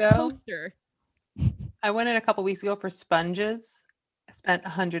weeks fall ago. Poster. I went in a couple weeks ago for sponges. I spent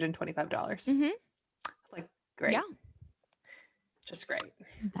 $125. Mm-hmm. It's like great. Yeah, Just great.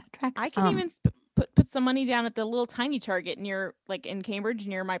 That tracks. I can even put some money down at the little tiny Target near, like in Cambridge,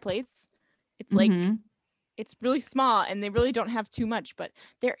 near my place. It's like Mhm. it's really small, and they really don't have too much. But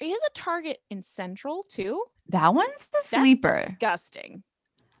there is a Target in Central too. That one's the That's sleeper. disgusting.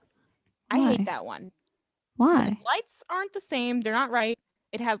 I Why? hate that one. The Why? lights aren't the same. They're not right.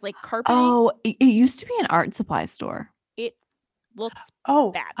 It has like carpeting. Oh, it used to be an art supply store. It looks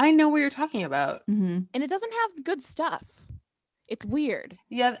Oh, bad. I know what you're talking about. Mm-hmm. and it doesn't have good stuff. It's weird.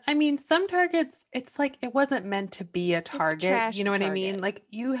 Yeah, I mean, some Targets, it's like it wasn't meant to be a a Target. trashy You know what I mean? Target. Like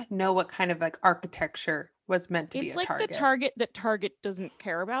you know what kind of like architecture was meant to be It's a like Target. the Target that Target doesn't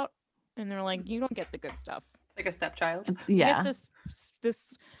care about, and they're like, you don't get the good stuff. Like a stepchild. You Yeah. get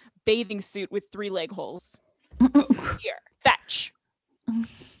this bathing suit with 3 leg holes. Here, fetch.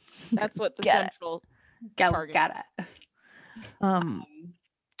 That's what the Get it. Central Gal Target. got it.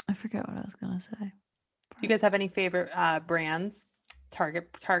 I forget what I was gonna say. You guys have any favorite brands?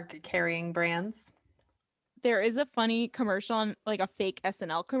 Target carrying brands? There is a funny commercial, like a fake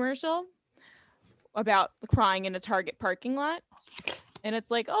SNL commercial about crying in a Target parking lot. And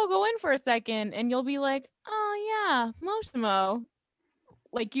it's like, oh, go in for a second. And you'll be like, oh, yeah, Moshimo.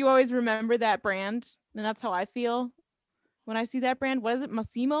 Like, you always remember that brand. And that's how I feel when I see that brand. What is it?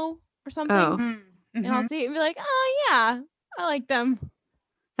 Massimo or something? Oh. And I'll see it and be like, oh, yeah, I like them.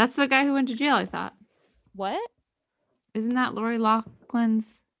 That's the guy who went to jail, I thought. What? Isn't that Lori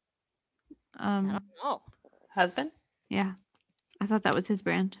Loughlin's? I don't know. Husband? Yeah. I thought that was his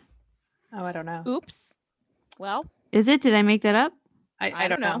brand. Oh, I don't know. Oops. Well, Is it? Did I make that up? I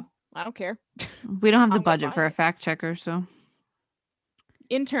don't know. I don't care. We don't have the I'm gonna budget buy for a it. fact checker, so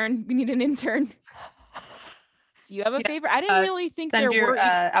Intern. We need an intern. Do you have a Yeah, favorite? I didn't really think there Send your were any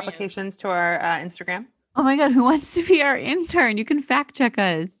brands. applications to our Instagram. oh my god, who wants to be our intern? You can fact check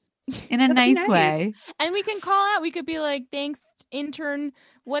us in a That'd be nice nice. way. And we can call out. We could be like, thanks, intern,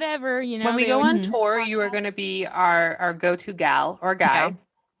 whatever, you know. When we they go on always do tour, you are going to podcasts. be our go-to gal or guy.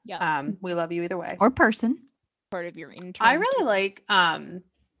 Yeah. We love you either way. Or person. Part of your intern. I really like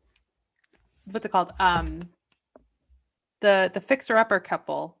what's it called? The fixer-upper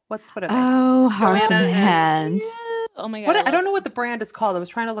couple. What are they? Oh, Hearth Joanna and and- Hand. Oh my god. What I love don't know what the brand is called. I was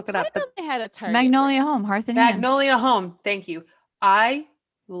trying to look it I up, didn't know but they had a Target Magnolia brand. Home, Hearth and Hand. Magnolia Home. Thank you. I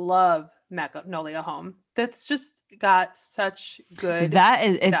love Magnolia Home. That's just got such good. That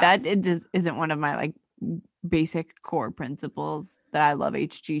is if stuff. that it just isn't one of my like basic core principles that I love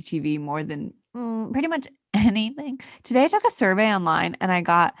HGTV more than pretty much anything. Today I took a survey online and I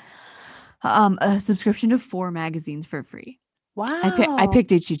got a subscription to 4 magazines for free. Wow. I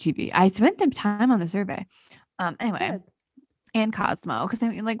picked HGTV. I spent the time on the survey. Anyway, Good. and Cosmo because I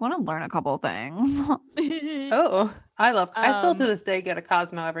like want to learn a couple things. Oh, I still to Um, this day get a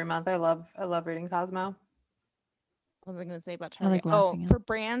Cosmo every month. I love reading Cosmo. What was I gonna say about I like Target? laughing at- For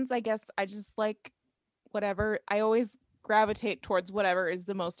brands, I guess I just like whatever. I always gravitate towards whatever is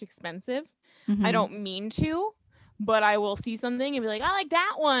the most expensive. I Mhm. don't mean to, but I will see something and be like, I like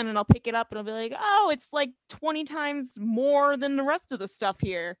that one, and I'll pick it up and I'll be like, oh, it's like 20 times more than the rest of the stuff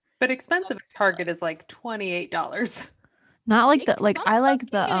here. But expensive That's at Target is like $28. Not like Some I like stuff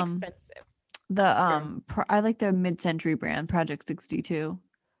the can get expensive. I like the mid-century brand Project 62.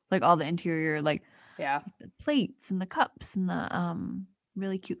 Like all the interior like Yeah. the plates and the cups and the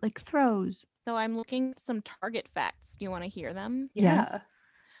really cute like throws. So I'm looking at some Target facts. Do you want to hear them? Yeah. Yes.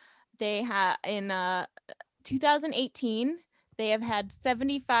 They have in 2018 they have had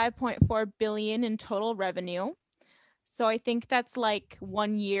 75.4 billion in total revenue. So I think that's like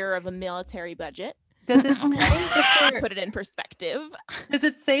 1 year of a military budget. Does it say if To they're, put it in perspective. does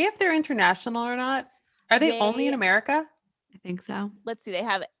it say if they're international or not? Are they only in They- America? I think so. Let's see, they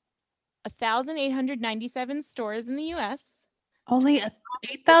have 1,897 stores in the US, Only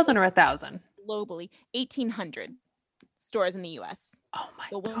 8,000 or 1,000? globally 1,800 stores in the US. Oh my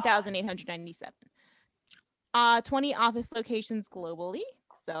So god. 1,897. 20 office locations globally.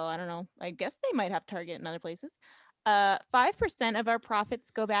 So I don't know. I guess they might have Target in other places. 5% of our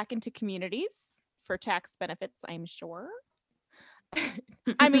profits go back into communities for tax benefits, I'm sure.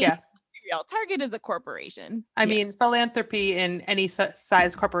 I mean, Yeah. real, Target is a corporation. I Yes. mean, philanthropy in any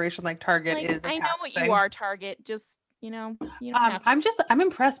size corporation like Target Like, is a I know tax what thing. you are, Target. Just, you don't have to. I'm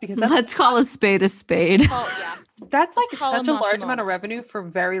impressed because that's Let's call a spade a spade. call, yeah. that's like call such a them large Massimo. amount of revenue for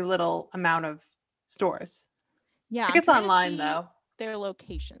very little amount of stores. Yeah. I I'm guess trying to online see though. their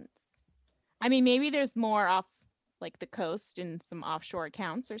locations. I mean, maybe there's more off like the coast in some offshore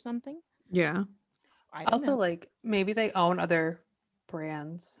accounts or something. Yeah. I don't Also, know. like maybe they own other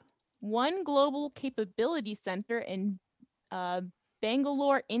brands. One global capability center in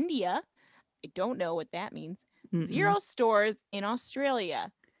Bangalore, India. I don't know what that means. Mm-mm. 0 stores in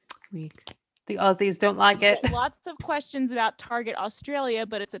Australia. Weak. The Aussies don't like it. Get lots of questions about Target Australia,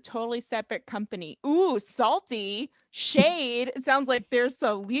 but it's a totally separate company. Ooh, salty shade. It sounds like there's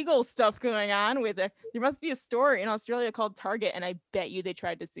some legal stuff going on with it. There must be a store in Australia called Target, and I bet you they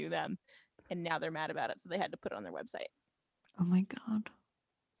tried to sue them, and now they're mad about it, so they had to put it on their website. Oh my god.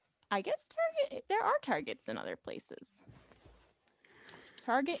 I guess Target. There are Targets in other places.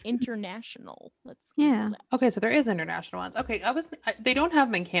 Target International. Let's Google Yeah. that. Okay, so there is international ones. Okay, they don't have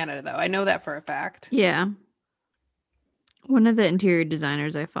them in Canada though. I know that for a fact. Yeah. One of the interior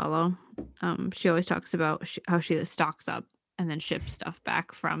designers I follow, she always talks about how she stocks up and then ships stuff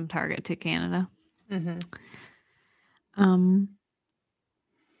back from Target to Canada. Hmm.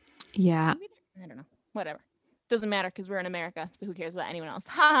 Yeah. Maybe I don't know. Whatever. Doesn't matter because we're in America, so who cares about anyone else?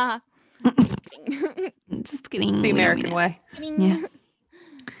 Ha ha. Kidding. Just kidding. It's the we don't American mean it. way. Kidding. Yeah.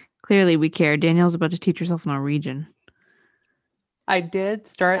 Clearly, we care. Danielle's about to teach herself Norwegian. I did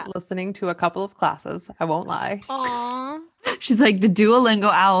start Yeah. listening to a couple of classes. I won't lie. Aw. She's like, the Duolingo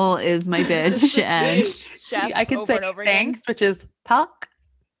owl is my Just bitch. the And same chef I can over say and over again. thanks, which is talk.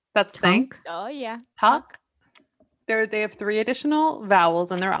 That's Tonk? thanks. Oh yeah. Talk. They have 3 additional vowels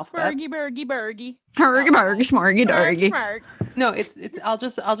in their alphabet. Bergy, bergy, bergy. Hergy bargy schmargy Berg, dargy. schmarg. No, it's I'll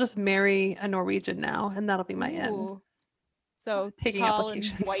just marry a Norwegian now, and that'll be my end. Ooh. So Taking tall and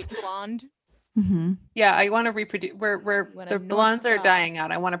applications. white blonde. Mm-hmm. Yeah, I want to reproduce. Where What a the North blondes are Star. dying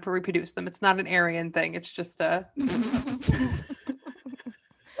out. I want to reproduce them. It's not an Aryan thing. It's just a.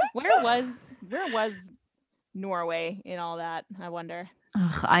 Where was Norway in all that? I wonder.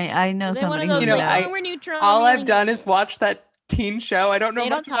 I know Are they one somebody of who those You know, like, I- oh, we're neutral. all we I've only done know-" is watch that teen show. I don't know They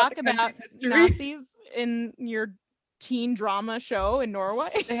much don't talk about the about country's history. Nazis in your teen drama show in Norway.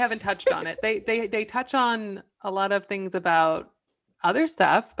 They haven't touched on it. They touch on a lot of things about other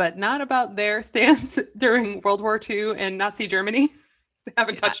stuff, but not about their stance during World War II and Nazi Germany. They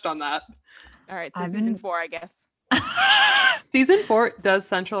haven't Yeah. touched on that. All right, so I've season been- 4, I guess. Season 4 does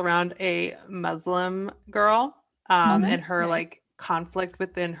central around a Muslim girl, Mhm. and her Nice. like conflict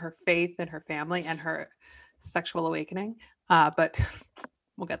within her faith and her family and her sexual awakening. But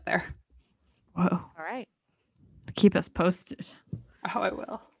we'll get there. Whoa. All right. Keep us posted. Oh, I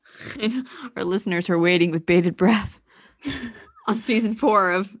will. Our listeners are waiting with bated breath on season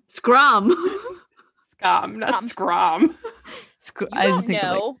 4 of Scrum. Scum, not Scum. scrum. You I don't just think of,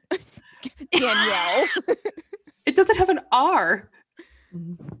 like, know. Danielle. It doesn't have an R.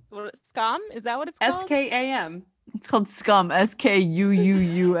 What, scum? Is that what it's called? SKAM. it's called Scum.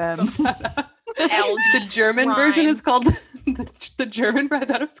 SKUUUM. The German version rhyme. is called the German. I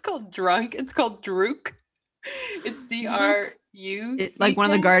thought it was called drunk. It's called Druk. It's DRU. It's like one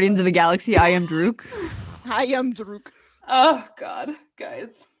of the Guardians of the Galaxy. I am Druk. I am Druk. Oh God,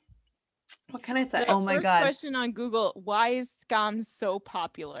 guys, what can I say? The Oh my first God. question on Google: why is scum so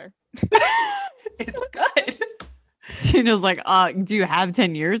popular? It's good. Daniel's like, do you have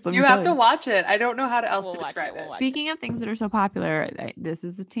 10 years? Let me You tell have to watch it. I don't know how else We'll to watch it, describe we'll it. watch Speaking of things that are so popular, this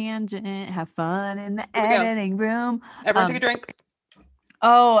is a tangent. Have fun in the Here we go. editing room. Everyone take a drink.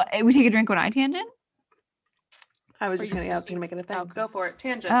 Oh, we take a drink when I tangent? I was Are just you gonna, supposed to? make it a thing. Okay. Go for it.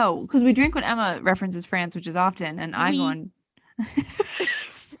 Tangent. Oh, because we drink when Emma references France, which is often, and I go Oui. on.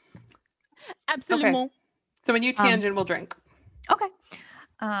 Absolument. So when you tangent, we'll drink. Okay.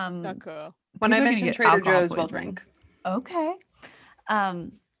 D'accord. When I people are gonna mention get Trader alcohol Joe's, we'll poisoning. drink. Okay.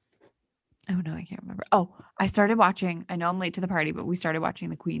 Oh no, I can't remember. Oh, I started watching. I know I'm late to the party, but we started watching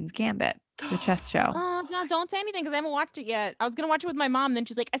The Queen's Gambit, the chess show. Oh, don't say anything because I haven't watched it yet. I was gonna watch it with my mom, then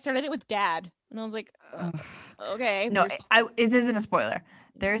she's like, I started it with dad, and I was like, Ugh. okay. No, we're supposed it isn't a spoiler.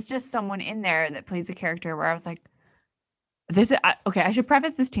 There's just someone in there that plays a character where I was like, this. Okay, I should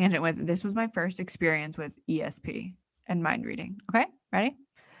preface this tangent with this was my first experience with ESP and mind reading. Okay, ready?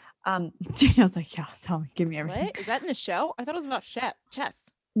 Daniel's like, yeah, tell me, give me everything. What is that in the show? I thought it was about chess.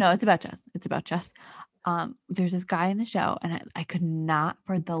 No, it's about chess. It's about chess. There's this guy in the show, and I could not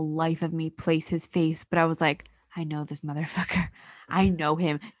for the life of me place his face, but I was like, I know this motherfucker. I know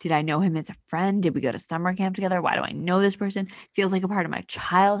him. Did I know him as a friend? Did we go to summer camp together? Why do I know this person? Feels like a part of my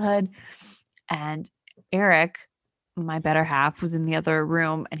childhood. And Eric, my better half, was in the other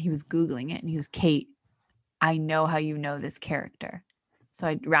room, and he was Googling it, and he was, Kate, I know how you know this character. So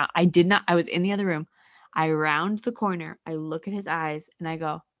I was in the other room. I round the corner, I look at his eyes, and I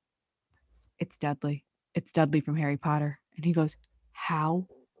go, it's Dudley. It's Dudley from Harry Potter. And he goes, how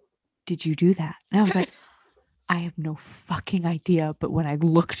did you do that? And I was like, I have no fucking idea. But when I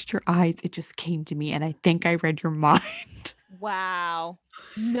looked at your eyes, it just came to me. And I think I read your mind. Wow,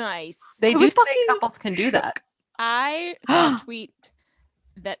 nice. They I do was say fucking couples can do that. I saw a tweet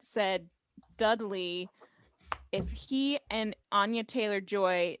that said Dudley, if he and Anya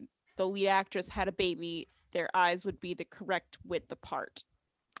Taylor-Joy, the lead actress, had a baby, their eyes would be the correct width apart,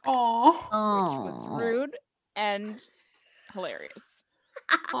 Oh. which was rude and hilarious.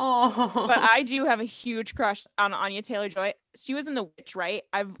 Oh. But I do have a huge crush on Anya Taylor-Joy. She was in The Witch, right?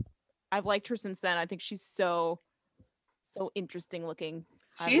 I've liked her since then. I think she's so interesting looking.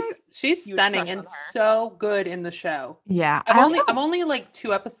 She's huge stunning crush and on her. so good in the show. Yeah. I'm only like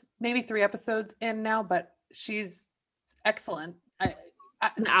 2 episodes, maybe 3 episodes in now, but she's excellent. the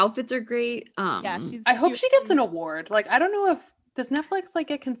outfits are great. Yeah, I hope she gets an an award. Like, I don't know if does Netflix like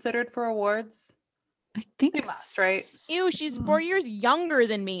get considered for awards? I think They must, right? Ew, she's 4 years younger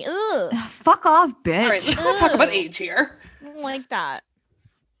than me. Ugh, Fuck off, bitch. All right, let's not talk about Ugh. age here. I don't like that.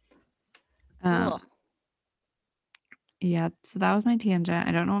 Um, Ugh. yeah. So that was my tangent.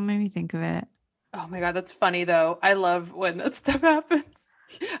 I don't know what made me think of it. Oh my god, that's funny though. I love when that stuff happens.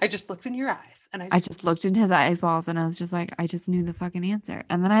 I just looked in your eyes and I just looked into his eyeballs and I was just like, I just knew the fucking answer.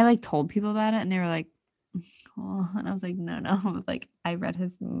 And then I like told people about it and they were like, oh, and I was like, no. I was like, I read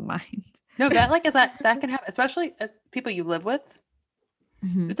his mind. no, that like is that can happen, especially as people you live with.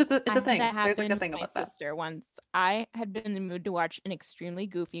 Mhm. It's a I thing. had that There's like happen a thing with my about that. sister once. I had been in the mood to watch an extremely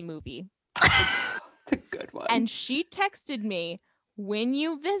goofy movie, It's a good one. and she texted me, "When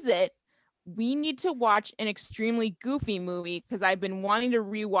you visit, we need to watch an extremely goofy movie because I've been wanting to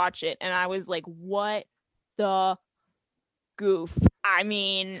rewatch it." And I was like, "What the goof?" I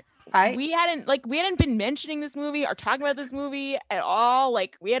mean, we hadn't been mentioning this movie or talking about this movie at all.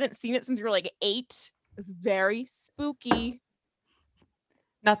 Like, we hadn't seen it since we were like 8. It was very spooky.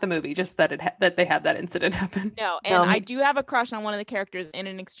 not the movie, just that that they had that incident happen. No, and No, I me- do have a crush on one of the characters in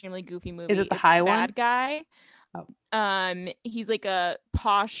an extremely goofy movie. it the It's high one? bad guy. Oh. He's like a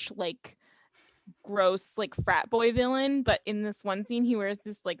posh, like gross, like frat boy villain, but in this one scene he wears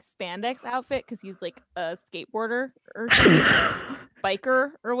this like spandex outfit because he's like a skateboarder or something,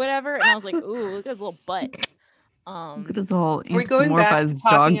 biker or whatever. And I was like, ooh, look at his little butt. Look at this whole We're going back to anthropomorphized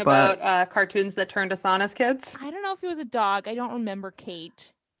talking dog butt. about cartoons that turned us on as kids. I don't know if he was a dog. I don't remember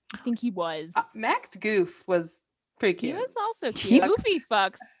Kate. I think he was. Max Goof was pretty He cute. was also He- cute. Goofy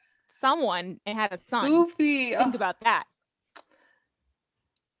fucks someone and had a son. Goofy. Think about that.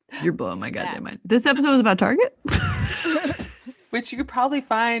 You're blowing my Yeah. goddamn mind. This episode was about Target. Which you could probably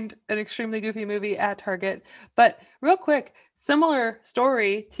find an extremely goofy movie at Target. But real quick, similar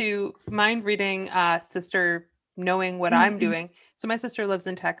story to mind reading sister knowing what I'm Mhm. doing. So my sister lives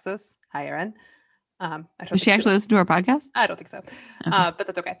in Texas. Hi, Erin. I don't Does think she actually listen to our podcast? I don't think so. Okay. But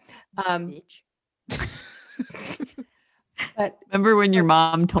that's okay. Bitch. But Remember when your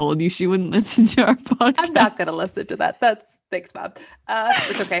mom told you she wouldn't listen to our podcast? I'm not gonna listen to that. Thanks, Bob.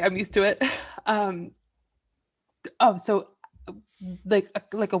 It's okay. I'm used to it. So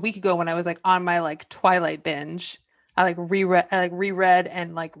like a week ago when I was like on my like Twilight binge, I like reread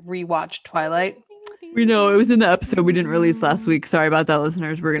and like rewatched Twilight. We know it was in the episode we didn't release last week. Sorry about that,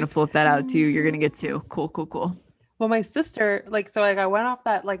 listeners. We're gonna flip that out to you. You're gonna get 2. Cool. Well, my sister I went off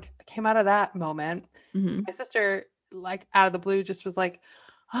that came out of that moment. Mhm. My sister like out of the blue just was like,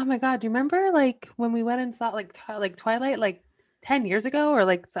 "Oh my god, do you remember like when we went and saw like Twilight like 10 years ago?" Or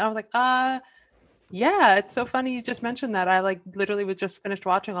like so I was like, yeah, it's so funny you just mentioned that. I like literally was just finished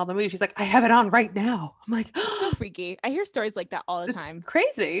watching all the movies. She's like, I have it on right now. I'm like, So freaky. I hear stories like that all the it's time.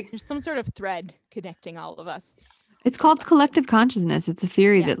 crazy. There's some sort of thread connecting all of us. It's called collective consciousness. It's a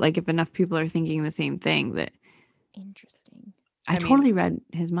theory Yes. that like if enough people are thinking the same thing, that Interesting. I I mean- totally read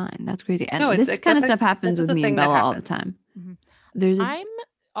his mind. That's crazy. And No, it's this kind of that's stuff happens this is with a me and thing that Bella all the happens. time. Mhm. There's a I'm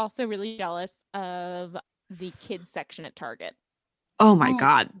also really jealous of the kids section at Target. oh my Ooh.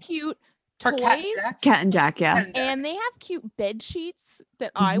 god, Cute For toys. Cat and Jack? Cat and Jack, yeah. Cat and Jack. And they have cute bed sheets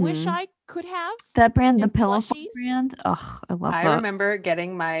that I wish Mhm. I could have. That brand, the And Pillow plushies. brand. Oh, I love I that. remember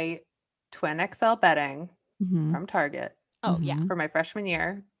getting my twin XL bedding Mhm. from Target Oh yeah. Mhm. for my freshman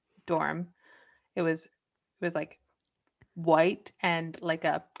year dorm. It was like white and like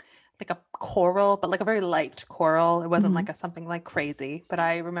a coral, but like a very light coral. It wasn't Mhm. like a something like crazy, but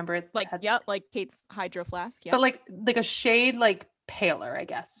I remember it Like had, like Kate's hydro flask. Yeah. but like a shade like paler, I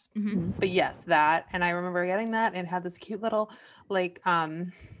guess. Mhm. But yes, that. And I remember getting that and it had this cute little like not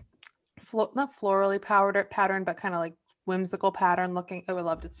florally pattern, but kind of like whimsical pattern looking. Oh, I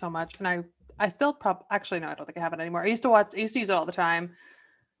loved it so much. And I still actually no, I don't think I have it anymore. I used to use it all the time,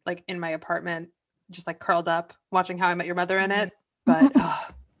 like in my apartment, just like curled up, watching How I Met Your Mother in it. But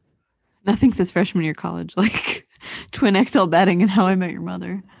Nothing says freshman year college like twin XL bedding and How I Met Your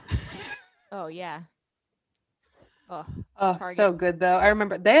Mother. Oh yeah. Oh, oh, so Target. good though. I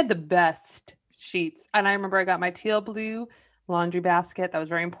remember they had the best sheets. And I remember I got my teal blue laundry basket. That was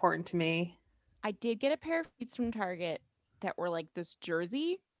very important to me. I did get a pair of sheets from Target that were like this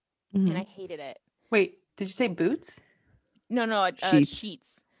jersey, Mhm. and I hated it. Wait, did you say boots? No, Sheets.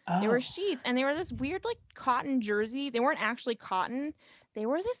 sheets. Oh. They were sheets, and they were this weird like cotton jersey. They weren't actually cotton. They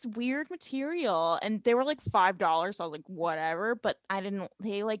were this weird material, and they were like $5. So I was like, whatever. But I didn't.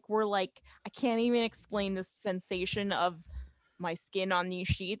 They like were like I can't even explain the sensation of my skin on these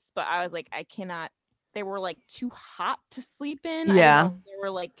sheets. But I was like, I cannot. They were like too hot to sleep in. I Yeah. didn't know if they were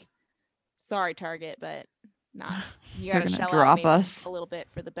like, sorry Target, but not. You They're gotta gonna shell out drop maybe us. a little bit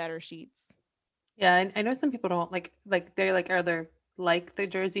for the better sheets. Yeah, I know some people don't like they like are they like the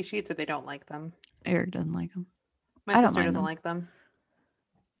jersey sheets or they don't like them. Eric doesn't like them, My I don't sister mind doesn't them. like them.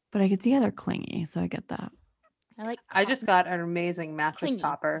 but I could see how they're clingy, so I get that. I like. I just cotton. got an amazing mattress Clingy.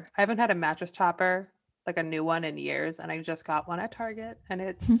 topper. I haven't had a mattress topper, like a new one in years, and I just got one at Target and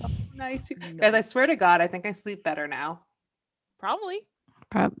it's so nice. Guys, I Nice. swear to God, I think I sleep better now. Probably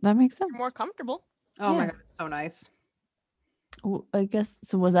That makes sense. you're more comfortable. Oh my Yeah. God, it's so nice. I guess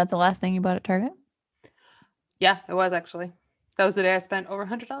so. Was that the last thing you bought at Target? Yeah, it was actually. That was the day I spent over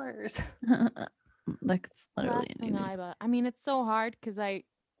 $100. That's literally Last an thing easy. I bought. I mean, it's so hard because I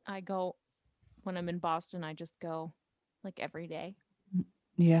go when I'm in Boston. I just go like every day.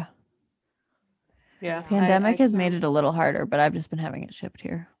 Yeah. Yeah. Pandemic has made it a little harder, but I've just been having it shipped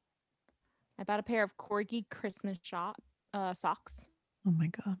here. I bought a pair of Corgi Christmas socks Oh my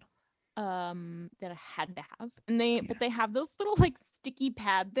god. that I had to have, and but they have those little like sticky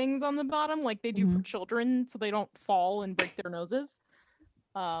pad things on the bottom like they do for children so they don't fall and break their noses.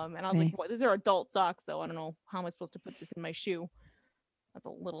 And I was Hey. like, what, these are adult socks though. I don't know how am I supposed to put this in my shoe. That's a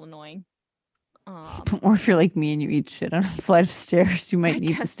little annoying. Or if you're like me and you eat shit on a flight of stairs, you might I need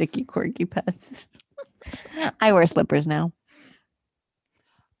the guess. sticky corgi pads. I wear slippers now.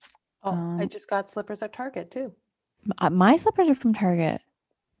 Oh, I Um, just got slippers at Target too. My slippers are from Target.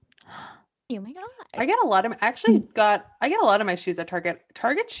 Oh my god. I get a lot of I get a lot of my shoes at Target.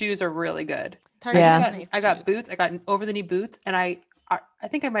 Target shoes are really good. Target Yeah. has nice I got shoes. boots. I got over the knee boots, and I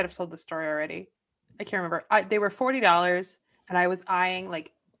think I might have told the story already. I can't remember. They were $40, and I was eyeing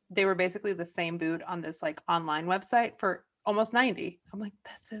like they were basically the same boot on this like online website for almost 90. I'm like,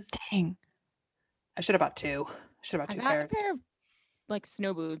 this is. Dang. I should have bought two. Should have bought I two got pairs. a pair of like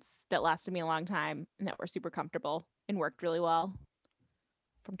snow boots that lasted me a long time and that were super comfortable and worked really well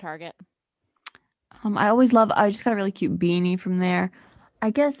from Target. I just got a really cute beanie from there. I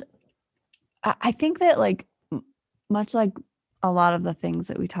guess I think that like much like a lot of the things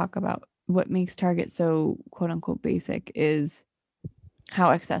that we talk about, what makes Target so quote unquote basic is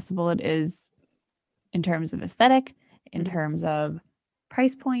how accessible it is in terms of aesthetic, in Mhm. terms of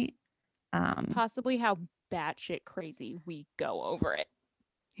price point. Possibly how batshit crazy we go over it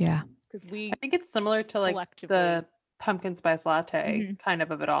Yeah. because we I think it's similar to like collectively. the pumpkin spice latte Mhm. kind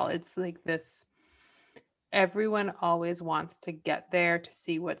of it all. It's like this. Everyone always wants to get there to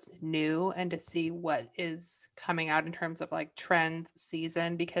see what's new and to see what is coming out in terms of like trend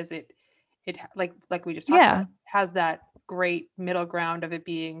season because like we just talked Yeah. about has that great middle ground of it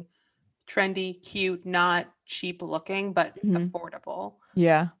being trendy, cute, not cheap looking, but Mhm. affordable.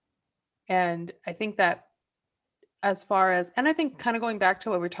 Yeah. And I think that as far as and I think kind of going back to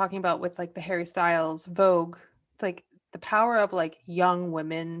what we're talking about with like the Harry Styles Vogue, it's like the power of like young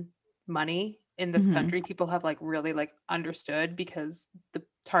women money in this Mhm. country people have like really like understood because the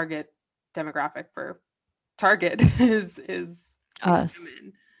target demographic for Target is Us.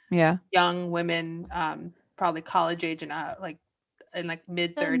 women, Yeah. young women, probably college age and like in like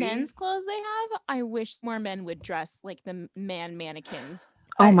mid The men's 30s. clothes they have, I wish more men would dress like the man mannequins.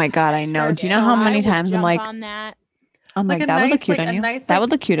 Oh my God, I know. they're Do you know how so- many I would times I'm jump like, on that. Like a that would look nice, cute like, on a you. nice, That like,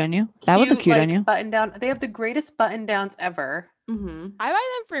 would look cute on you. That would look cute on like, you. button down. They have the greatest button downs ever. Mm-hmm. I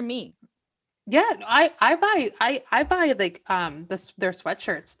buy them for me. Yeah, I buy like their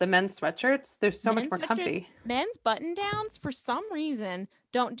sweatshirts, the men's sweatshirts. They're so much Men's more sweatshirts- comfy. Men's button downs, for some reason,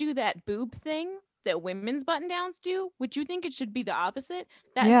 don't do that boob thing that women's button downs do. Would you think it should be the opposite?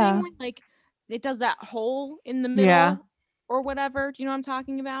 That Yeah. thing where like it does that hole in the middle Yeah. or whatever. Do you know what I'm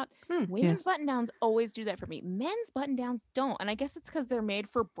talking about? Women's Yes. button downs always do that for me. Men's button downs don't. And I guess it's because they're made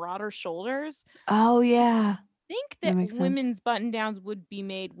for broader shoulders. Oh yeah. I think That that makes sense. women's button downs would be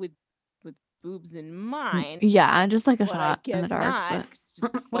made with boobs in mind. Yeah, just like a But I shot in the guess dark. not.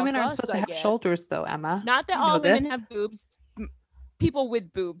 But Just Women fuck aren't us, supposed I to have guess. shoulders though, Emma. Not that You know all women this. have boobs. People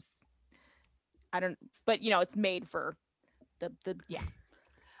with boobs. I don't. But it's made for the yeah.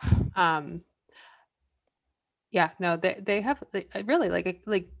 Yeah, no, they have really like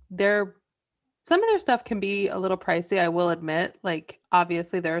their some of their stuff can be a little pricey, I will admit. Like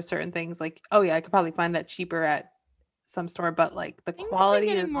obviously there are certain things like, oh yeah, I could probably find that cheaper at some store, but like the Things have been quality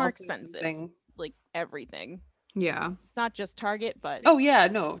getting is more also expensive. something- Like everything. Yeah. It's not just Target, but Oh yeah,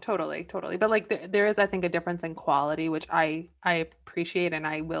 no, totally. But like there is, I think, a difference in quality, which I appreciate and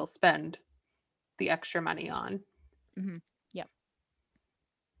I will spend the extra money on.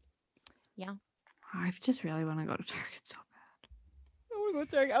 I just really want to go to Target so bad. I want to go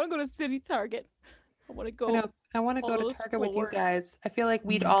to Target. I want to go to City Target. I want to go. I know. I want to all go to those Target with you floors. guys. I feel like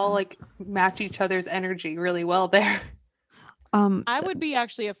we'd my all God. like match each other's energy really well there. I would be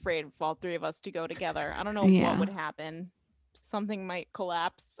actually afraid of all three of us to go together. I don't know Yeah. what would happen. Something might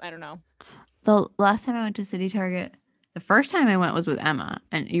collapse. I don't know. The last time I went to City Target, the first time I went was with Emma,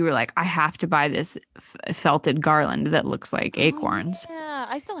 and you were like, I have to buy this felted garland that looks like acorns. Oh, yeah,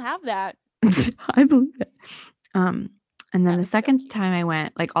 I still have that. I believe it. And then That the is so second cute. time I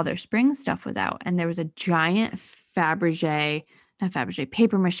went, like all their spring stuff was out, and there was a giant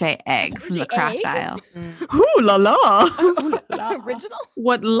paper mache egg from the Fabergé craft egg? aisle. Mm. Ooh la la! Ooh la la. Original?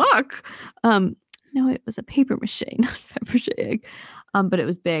 What luck! No, it was a paper mache, not Fabergé egg. But it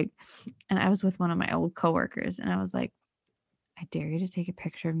was big, and I was with one of my old coworkers, and I was like, I dare you to take a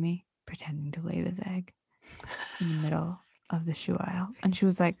picture of me pretending to lay this egg in the middle of the shoe aisle. And she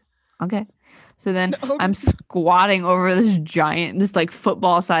was like, okay. So then Okay. I'm squatting over this like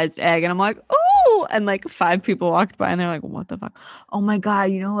football sized egg. And I'm like, oh, and like 5 people walked by and they're like, what the fuck? Oh my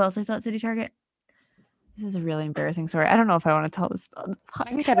God. You know who else I saw at City Target? This is a really embarrassing story. I don't know if I want to tell this on the I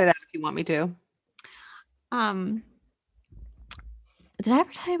can cut it out if you want me to. Did I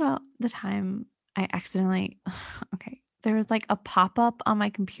ever tell you about the time I accidentally okay, there was like a pop-up on my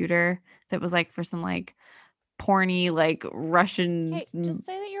computer that was like for some like porny like Russian Okay, just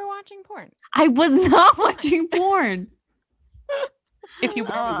say that you're watching porn. I was not watching porn. If you were,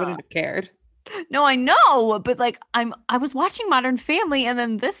 we wouldn't have cared. No, I know, but like I was watching Modern Family and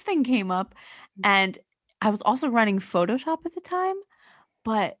then this thing came up and I was also running Photoshop at the time,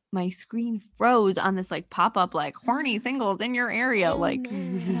 but my screen froze on this like pop-up like horny singles in your area Oh, like no.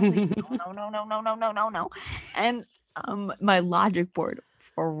 and I was like, no. And my logic board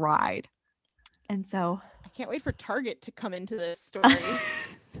fried. And so I can't wait for Target to come into this story.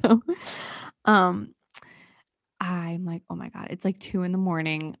 so I'm like, oh my God, it's like 2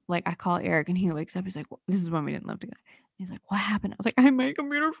 a.m. Like I call Eric and he wakes up. He's like, this is when we didn't live together. He's like, what happened? I was like, my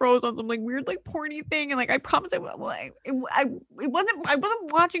computer froze on some like weird like porny thing. And like I promised I wasn't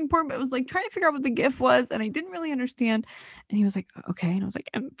watching porn, but I was like trying to figure out what the GIF was and I didn't really understand. And he was like, okay. And I was like,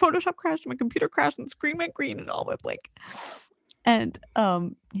 and Photoshop crashed, my computer crashed and the screen went green and all went blank. And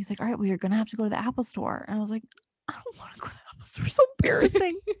he's like, all right, well, you're gonna have to go to the Apple store. And I was like, I don't want to go to the Apple store. So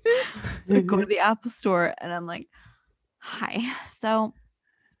embarrassing. So I go to the Apple store and I'm like, hi. So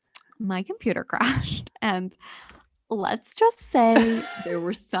my computer crashed. And let's just say there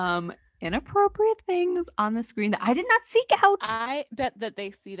were some inappropriate things on the screen that I did not seek out. I bet that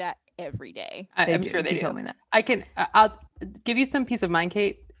they see that every day. They I'm do. sure they He do. told me that. I'll give you some peace of mind,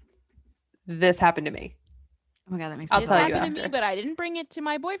 Kate. This happened to me. Oh my God, that makes I'll me This tell you happened to me, after. but I didn't bring it to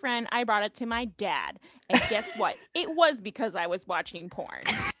my boyfriend. I brought it to my dad. And guess what? It was because I was watching porn.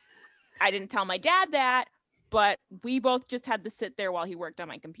 I didn't tell my dad that, but we both just had to sit there while he worked on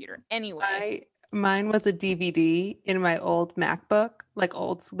my computer. Anyway, Mine was a DVD in my old MacBook, like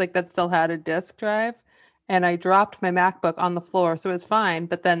that still had a disk drive, and I dropped my MacBook on the floor, so it was fine.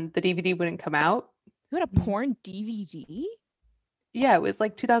 But then the DVD wouldn't come out. you had a porn DVD? Yeah, it was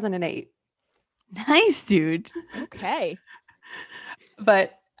like 2008. Nice, dude. Okay.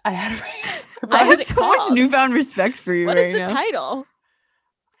 But I had What I was have it so much called? newfound respect for you What right is the now. title?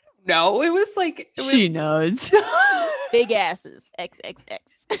 no, it was like it was She knows. Big asses. XXX.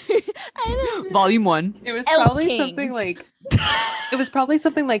 I love Volume 1. it was Elf probably something Kings. like it was probably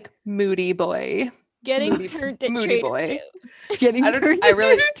something like Moody Boy. Getting Moody- turned at Moody Trader Boy. Joe's. Getting I don't turned I to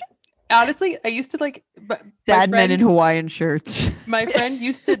really honestly I used to like but sad men in Hawaiian shirts. my friend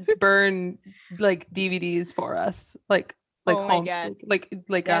used to burn like DVDs for us like Oh my home God. like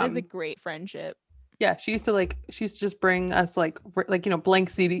That is a great friendship. yeah, she used to just bring us like blank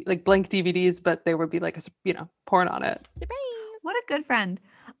CD like blank DVDs, but there would be like porn on it. Surprise. What a good friend.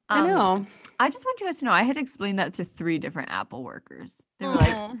 I know. I just want you guys to know I had explained that to 3 different Apple workers. They were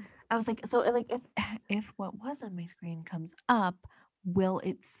like, Aw. I was like, so like if what was on my screen comes up, will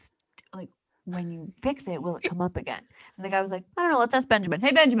it like when you fix it, will it come up again? And the guy was like, I don't know, let's ask Benjamin.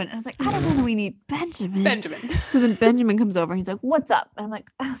 Hey Benjamin. And I was like, I don't know that we need Benjamin. Benjamin. So then Benjamin comes over and he's like, what's up? And I'm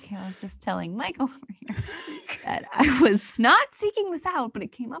like, okay, I was just telling Michael over here that I was not seeking this out, but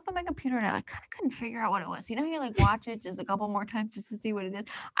it came up on my computer and I kind of couldn't figure out what it was. You know, you like watch it just a couple more times just to see what it is.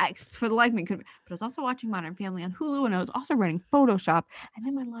 I, for the life of me, couldn't. But I was also watching Modern Family on Hulu and I was also running Photoshop and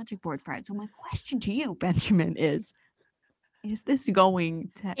then my Logic board fried. So my question to you, Benjamin, is this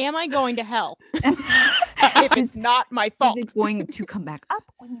going to Am I going to hell if it's not my fault? Is it going to come back up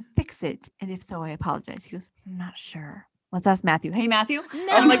when you fix it? And if so, I apologize. He goes, I'm not sure. Let's ask Matthew. Hey, Matthew. No,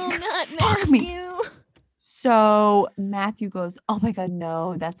 I'm like, not fuck me. Matthew. So Matthew goes, oh my God,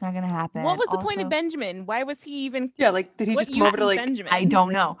 no, that's not going to happen. What was the point of Also- Benjamin? Why was he even? Yeah, like did he what just come over to use is like Benjamin? I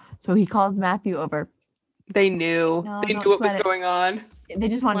don't know. So he calls Matthew over. they knew No, they don't knew what was sweat it. going on. They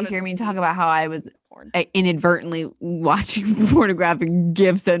just wanted wanted to hear to me talk see about how I was porn. inadvertently watching pornographic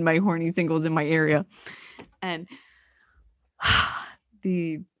gifs and my horny singles in my area. And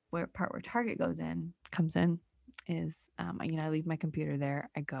the part where Target comes in is I leave my computer there.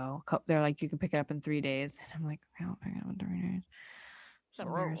 I go. They're like, you can pick it up in 3 days. And I'm like, I won't pick it up in 3 days. So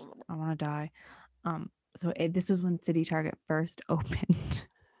embarrassed. I want to die. This was when City Target first opened.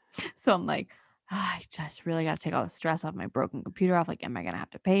 So I'm like, I just really got to take all the stress off my broken computer off. Like, am I going to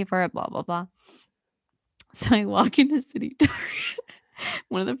have to pay for it? Blah, blah, blah. So I walk into City Target.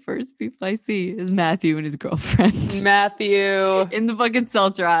 One of the first people I see is Matthew and his girlfriend Matthew. in the fucking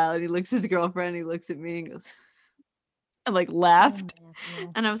seltzer aisle. And he looks at his girlfriend and he looks at me and goes, and like laughed.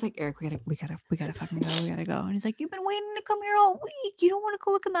 And I was like, Eric, we gotta fucking go. We gotta go. And he's like, you've been waiting to come here all week. You don't want to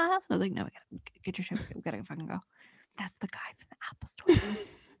go look in the house? And I was like, no, we gotta get your shit. We gotta fucking go. That's the guy from the Apple store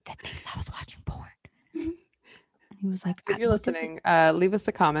that thinks I was watching porn. And he was like, If you're "What does it- listening, leave us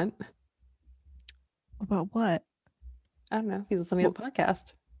a comment. about what? I don't know. He's listening to the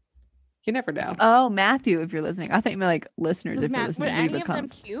podcast. You never know. Oh, Matthew, if you're listening. I thought you meant like listeners. Was If you're Were listening, any leave a of them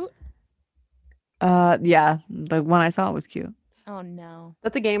comment. cute? Yeah, the one I saw was cute. Oh no.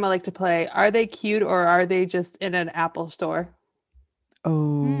 That's a game I like to play. Are they cute or are they just in an Apple store?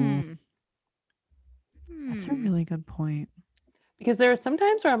 Oh, Hmm. that's a Hmm. really good point. Because there are some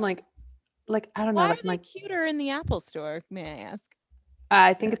times where I'm like I don't know. Why are Like, I'm they like cuter in the Apple store? May I ask?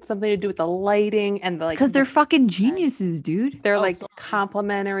 I think it's something to do with the lighting and the like. Because they're the- fucking geniuses, dude. they're Oh, like sorry.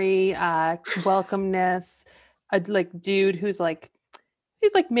 complimentary, welcomeness. A like dude who's like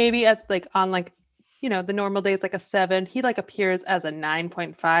maybe at like on like the normal days like a 7. He like appears as a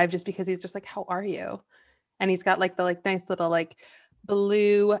 9.5 just because he's just like, how are you? And he's got like the like nice little like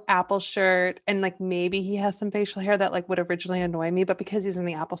blue Apple shirt and like maybe he has some facial hair that like would originally annoy me, but because he's in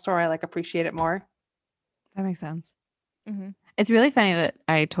the Apple store, I like appreciate it more. That makes sense. Mhm. It's really funny that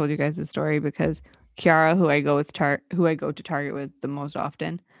I told you guys the story because Kiara, who I go to Target with the most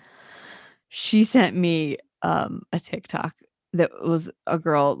often, she sent me a TikTok that was a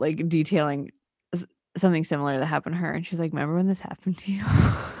girl like detailing something similar that happened to her, and she's like, "Remember when this happened to you?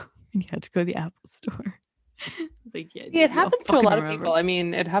 And you had to go to the Apple store?" I was like, "Yeah, Yeah, dude, it we all happens to a fucking lot of remember." people. I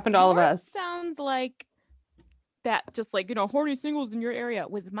mean, it happened to all of Yours us. Sounds like that, just like horny singles in your area.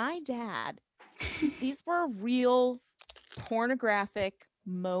 With my dad, these were real pornographic,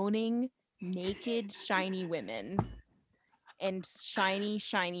 moaning, naked, shiny women and shiny,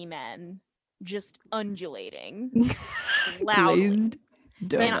 shiny men just undulating loudly. Glazed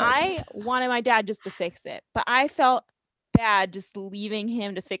And I donuts. wanted my dad just to fix it, but I felt bad just leaving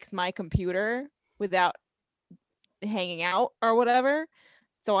him to fix my computer without hanging out or whatever.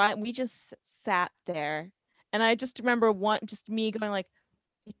 So we just sat there, and I just remember just me going like,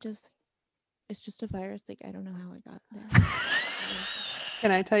 it's just a virus. Like, I don't know how I got there.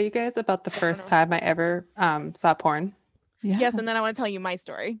 Can I tell you guys about the I don't first know. time I ever saw porn? Yeah. Yes, and then I want to tell you my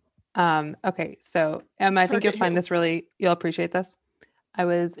story. Okay, so Emma, I think you'll Target find who? this you'll appreciate this. I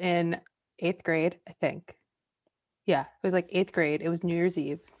was in 8th grade, I think. Yeah, it was like 8th grade. It was New Year's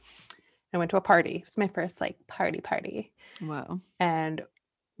Eve. I went to a party. It was my first like party. Wow. And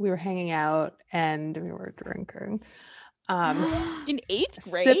we were hanging out and we were drinking. In 8th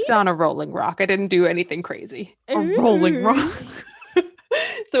grade? Sipped on a Rolling Rock. I didn't do anything crazy. A Rolling Rock.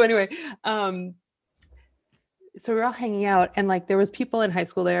 So anyway, so we were all hanging out and like there was people in high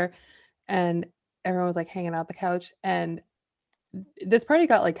school there and everyone was like hanging out the couch, and this party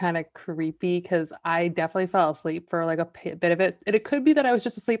got like kind of creepy because I definitely fell asleep for like a bit of it. And it could be that I was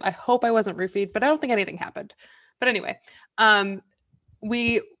just asleep. I hope I wasn't roofied, but I don't think anything happened. But anyway, I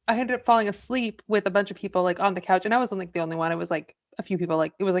ended up falling asleep with a bunch of people like on the couch, and I wasn't like the only one. It was like a few people,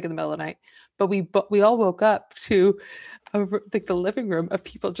 like it was like in the middle of the night, but we all woke up to like the living room of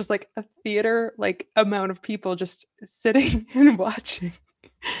people, just like a theater like amount of people just sitting and watching.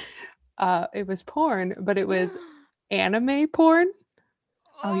 It was porn, but it was anime porn.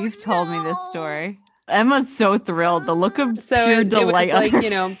 Oh, you've told me this story. Emma's so thrilled. The look of So pure it was delight on like, her you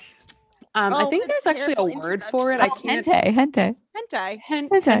know, I think that's there's actually a terrible word for it. I can't. hentai. Hentai.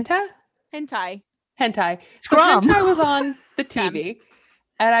 Hentai. Hentai. Hentai. So Scrum. hentai was on the Scrum. TV,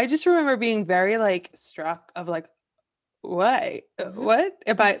 and I just remember being very like struck of like, what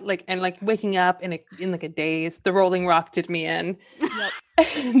am I like, and like waking up in like a daze. The Rolling Rock did me in, Yep.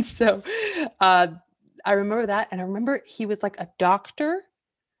 and so I remember that, and I remember he was like a doctor,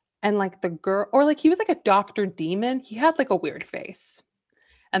 and like the girl, or like he was like a doctor demon. He had like a weird face,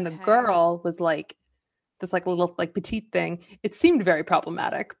 and the Okay. girl was like this like little like petite thing. It seemed very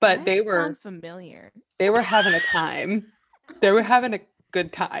problematic, but That they were sound familiar. having a time. They were having a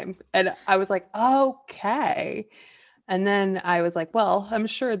good time, and I was like, okay. And then I was like, well, I'm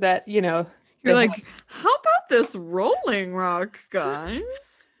sure that You're they like, how about this Rolling Rock, guys?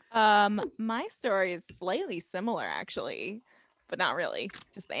 My story is slightly similar actually, but not really.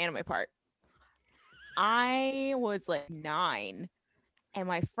 Just the anime part. I was like 9, and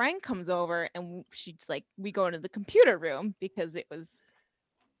my friend comes over, and she's like, we go into the computer room because it was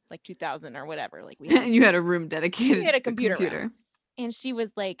like 2000 or whatever. Like we had, You had a room dedicated We had a to the computer room. computer. and she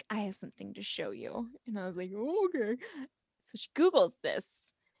was like, I have something to show you, and I was like, oh, okay. So she Googles this,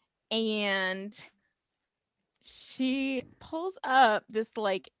 and she pulls up this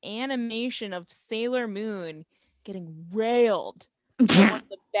like animation of Sailor Moon getting railed by one of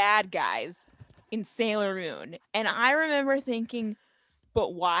the bad guys in Sailor Moon. And I remember thinking,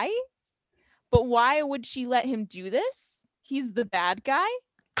 but why? But why would she let him do this? He's the bad guy.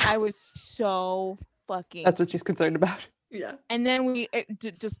 I was so fucking. That's what she's concerned about. Yeah. And then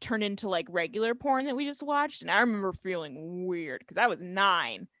just turned into like regular porn that we just watched. And I remember feeling weird because I was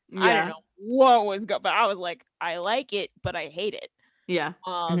 9. I didn't know what was going, but I was like, I like it, but I hate it. Yeah.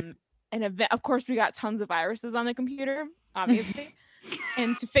 And of course, we got tons of viruses on the computer, obviously.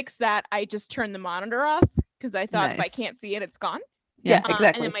 And to fix that, I just turned the monitor off because I thought if I Nice. can't see it, it's gone. Yeah, exactly.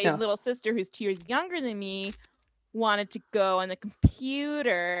 And then my No. little sister, who's 2 years younger than me, wanted to go on the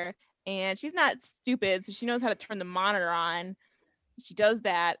computer, and she's not stupid, so she knows how to turn the monitor on. She does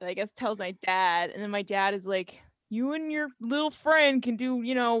that, and I guess tells my dad, and then my dad is like, you and your little friend can do,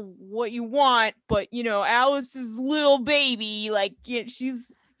 what you want, but Alice's little baby, like,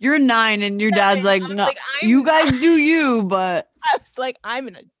 she's. You're 9 and your dad's like, I was no, like, you guys do you, but I was like, I'm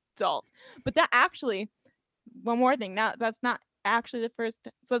an adult. But that actually, one more thing. Now, that's not actually the first.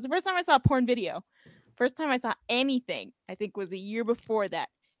 So it's the first time I saw a porn video. First time I saw anything, I think, was a year before that.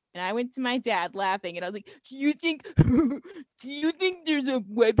 And I went to my dad laughing, and I was like, do you think there's a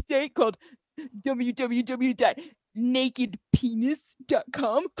website called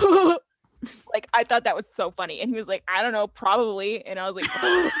www.nakedpenis.com? Like, I thought that was so funny. And he was like, I don't know, probably. And I was like,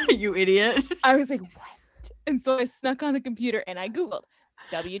 you idiot. I was like, what? And so I snuck on the computer and I Googled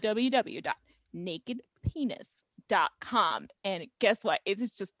www.nakedpenis.com. And guess what? It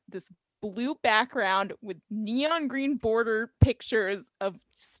is just this blue background with neon green border pictures of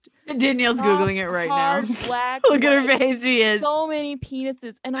just Danielle's Googling it right now. hard black. Look at her white, face. She is. so many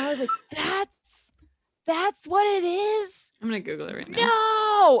penises. And I was like, that's what it is. I'm going to Google it right now.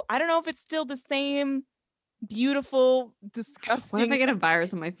 No, I don't know if it's still the same beautiful, disgusting. What if I get a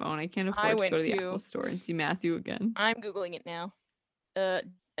virus on my phone? I can't I afford to went go to the to- Apple store and see Matthew again. I'm Googling it now. No,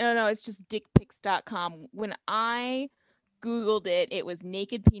 it's just dickpics.com. When I Googled it, it was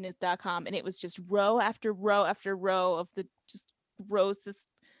nakedpenis.com, and it was just row after row after row of the just grossest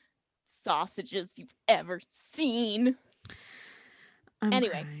sausages you've ever seen. I'm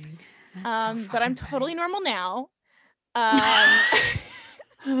Anyway, crying. That's so but I'm fucking totally funny. normal now.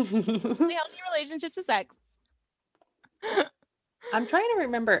 Healthy relationship to sex. I'm trying to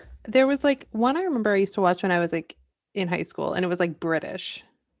remember. There was like one I remember I used to watch when I was like in high school, and it was like British.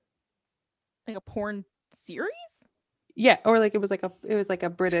 Like a porn series? Yeah, or like it was like a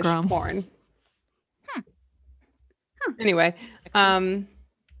British Scrum. porn. Anyway, We're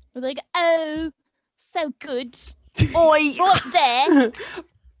like, oh, so good. Oi, Right there.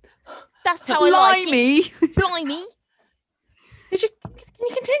 That's how I like it. Blimey. Blimey. can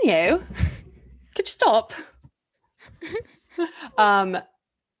you continue? Could you stop?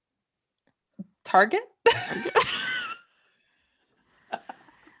 Target?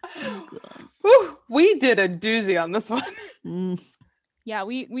 Whew, we did a doozy on this one. Mm, Yeah,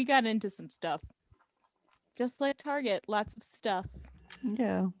 we got into some stuff. Just like Target, lots of stuff.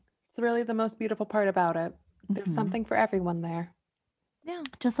 yeah. It's really the most beautiful part about it. There's Mhm. something for everyone there. Yeah.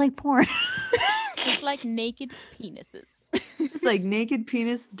 Just like porn. Just like naked penises. Just like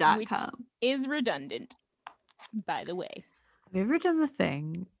nakedpenis.com. Is redundant, by the way. Have you ever done the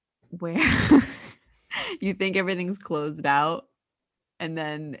thing where you think everything's closed out and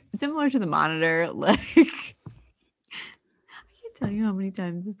then similar to the monitor, like I can't tell you how many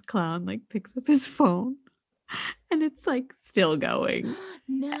times this clown like picks up his phone and it's like still going.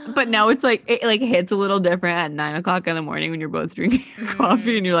 No. But now it's like it like hits a little different at 9 o'clock in the morning when you're both drinking your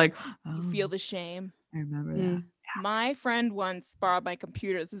coffee and you're like, oh, you feel the shame. I remember that. Mm. My friend once borrowed my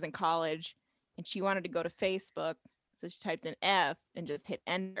computer. This was in college, and she wanted to go to Facebook. So she typed in F and just hit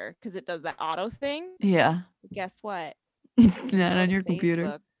enter because it does that auto thing. Yeah. But guess what? Not Go on to your computer.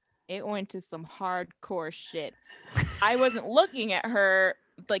 Facebook, it went to some hardcore shit. I wasn't looking at her,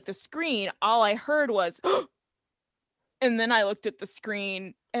 like the screen. All I heard was, and then I looked at the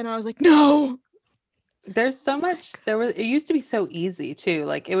screen and I was like, no. There's so much. It used to be so easy too.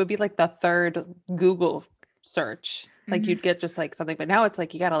 Like it would be like the third Google search. Like Mhm. you'd get just like something, but now it's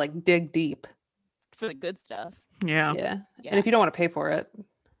like you gotta like dig deep. For the good stuff. Yeah. Yeah. Yeah. And if you don't want to pay for it,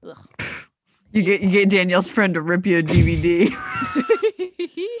 Ugh. You get Danielle's friend to rip you a DVD.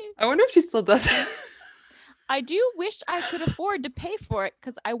 I wonder if she still does it. I do wish I could afford to pay for it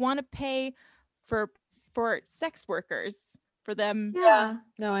because I want to pay for sex workers, for them. Yeah.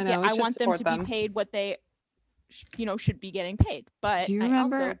 No, I know. Yeah, we I should want them to support be paid what they should be getting paid. But Do you I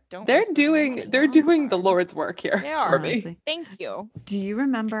remember- also don't They're wanna spend my money doing on the porn. Lord's work here. They for are. me. Honestly. Thank you. Do you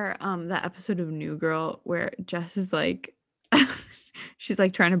remember that episode of New Girl where Jess is like she's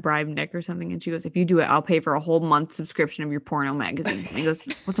like trying to bribe Nick or something and she goes, if you do it, I'll pay for a whole month subscription of your porno magazines. And he goes,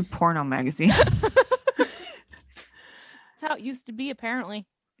 what's a porno magazine? That's how it used to be, apparently.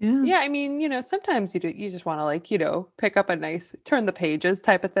 Yeah. Yeah, I mean, sometimes you just want to like, pick up a nice turn the pages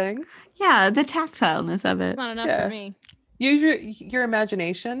type of thing. Yeah, the tactileness of it. Not enough Yeah. for me. Use your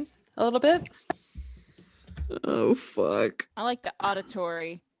imagination a little bit. Oh fuck. I like the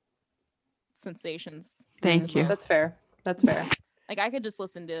auditory sensations. Thank you. That's fair. That's fair. Like I could just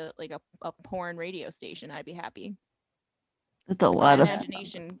listen to like a porn radio station. I'd be happy. That's a My lot of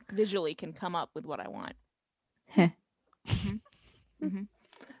imagination visually can come up with what I want. Mhm.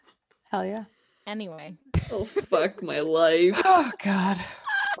 Hell yeah. Anyway, Oh fuck my life. Oh God.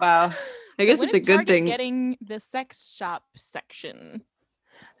 Wow. I guess when it's a is good Target thing. Getting the sex shop section.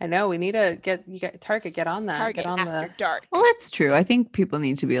 I know we need to get Target get on that. Target Get on after the dark. Well, that's true. I think people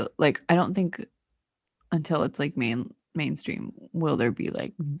need to be like, I don't think until it's like mainstream will there be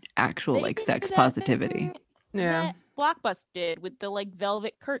like actual They like did sex that positivity. thing Yeah. that Blockbuster did with the like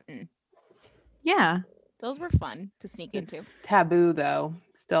velvet curtain. Yeah. Those were fun to sneak It's into. taboo though,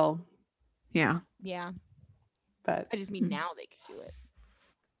 still. Yeah. Yeah. But I just mean Hmm. now they could do it.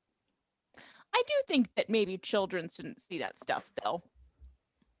 I do think that maybe children shouldn't see that stuff though.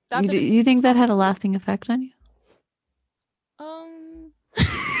 Not You, that do, it's- you think that had a lasting effect on you?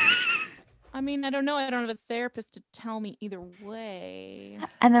 I mean, I don't know. I don't have a therapist to tell me either way.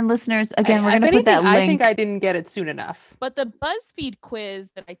 And then listeners, again, we're if gonna put that anything, I think link. I didn't get it soon enough. But the BuzzFeed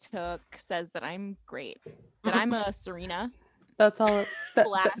quiz that I took says that I'm great. That I'm a Serena That's all.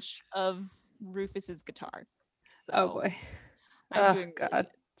 flash of Rufus's guitar. Oh So boy. I'm Oh doing really God.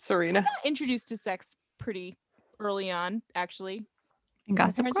 Serena. got introduced to sex pretty early on, actually. And My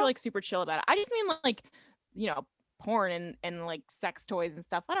Gossip parents were Girl? like super chill about it. I just mean like, porn and like sex toys and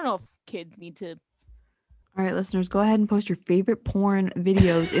stuff. I don't know if kids need to. All right, listeners, go ahead and post your favorite porn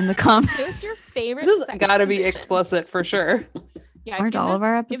videos in the comments. Give us your favorite. This has sex got to be position. explicit for sure. Yeah, Aren't give all of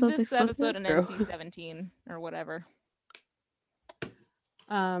our give episodes this explicit? episode an True. NC-17 or whatever.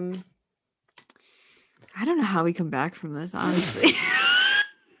 Um. I don't know how we come back from this, honestly.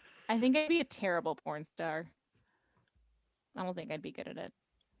 I think I'd be a terrible porn star. I don't think I'd be good at it.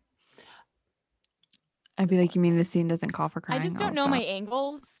 I'd be like, you mean this scene doesn't call for I crying? just don't I'll know my stop."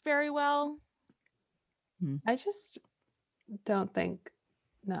 angles very well. I just don't think.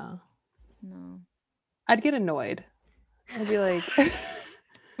 No. No. I'd get annoyed. I'd be like,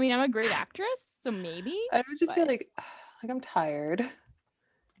 I mean, I'm a great actress, so maybe. I would just be but- like I'm tired.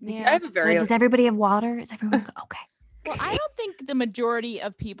 Yeah. I have a very Does everybody have water? Is everyone okay? Well, I don't think the majority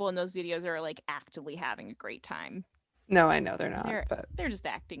of people in those videos are like actively having a great time. no, I know they're not, They're but they're just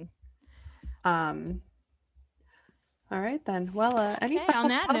acting. all right then. Well, any Okay, final on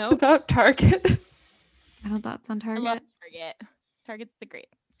that thoughts note- about Target? Final thoughts on I Target? love Target. Target's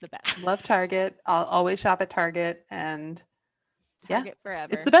the best. Love Target. I'll always shop at Target, and yeah, Target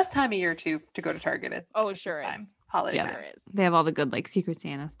forever. it's the best time of year too to go to Target. It's Oh, it Christmas sure time, is. holiday Yeah. time. Sure is. They have all the good like Secret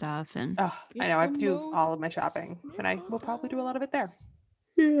Santa stuff and Oh, I It's know. I have the to do most all of my shopping, and I will probably do a lot of it there.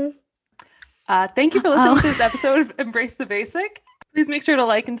 Thank you for listening to this episode of Embrace the Basic. Please make sure to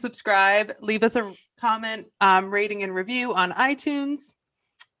like and subscribe. Leave us a comment, rating, and review on iTunes.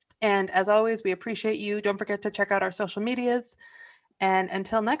 And as always, we appreciate you. Don't forget to check out our social medias. And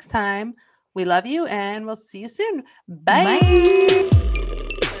until next time, we love you, and we'll see you soon. Bye.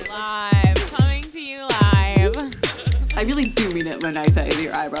 Live. Coming to you live. I really do mean it when I say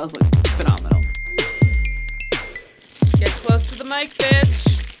your eyebrows look phenomenal. Get close to the mic,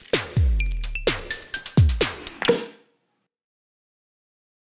 bitch.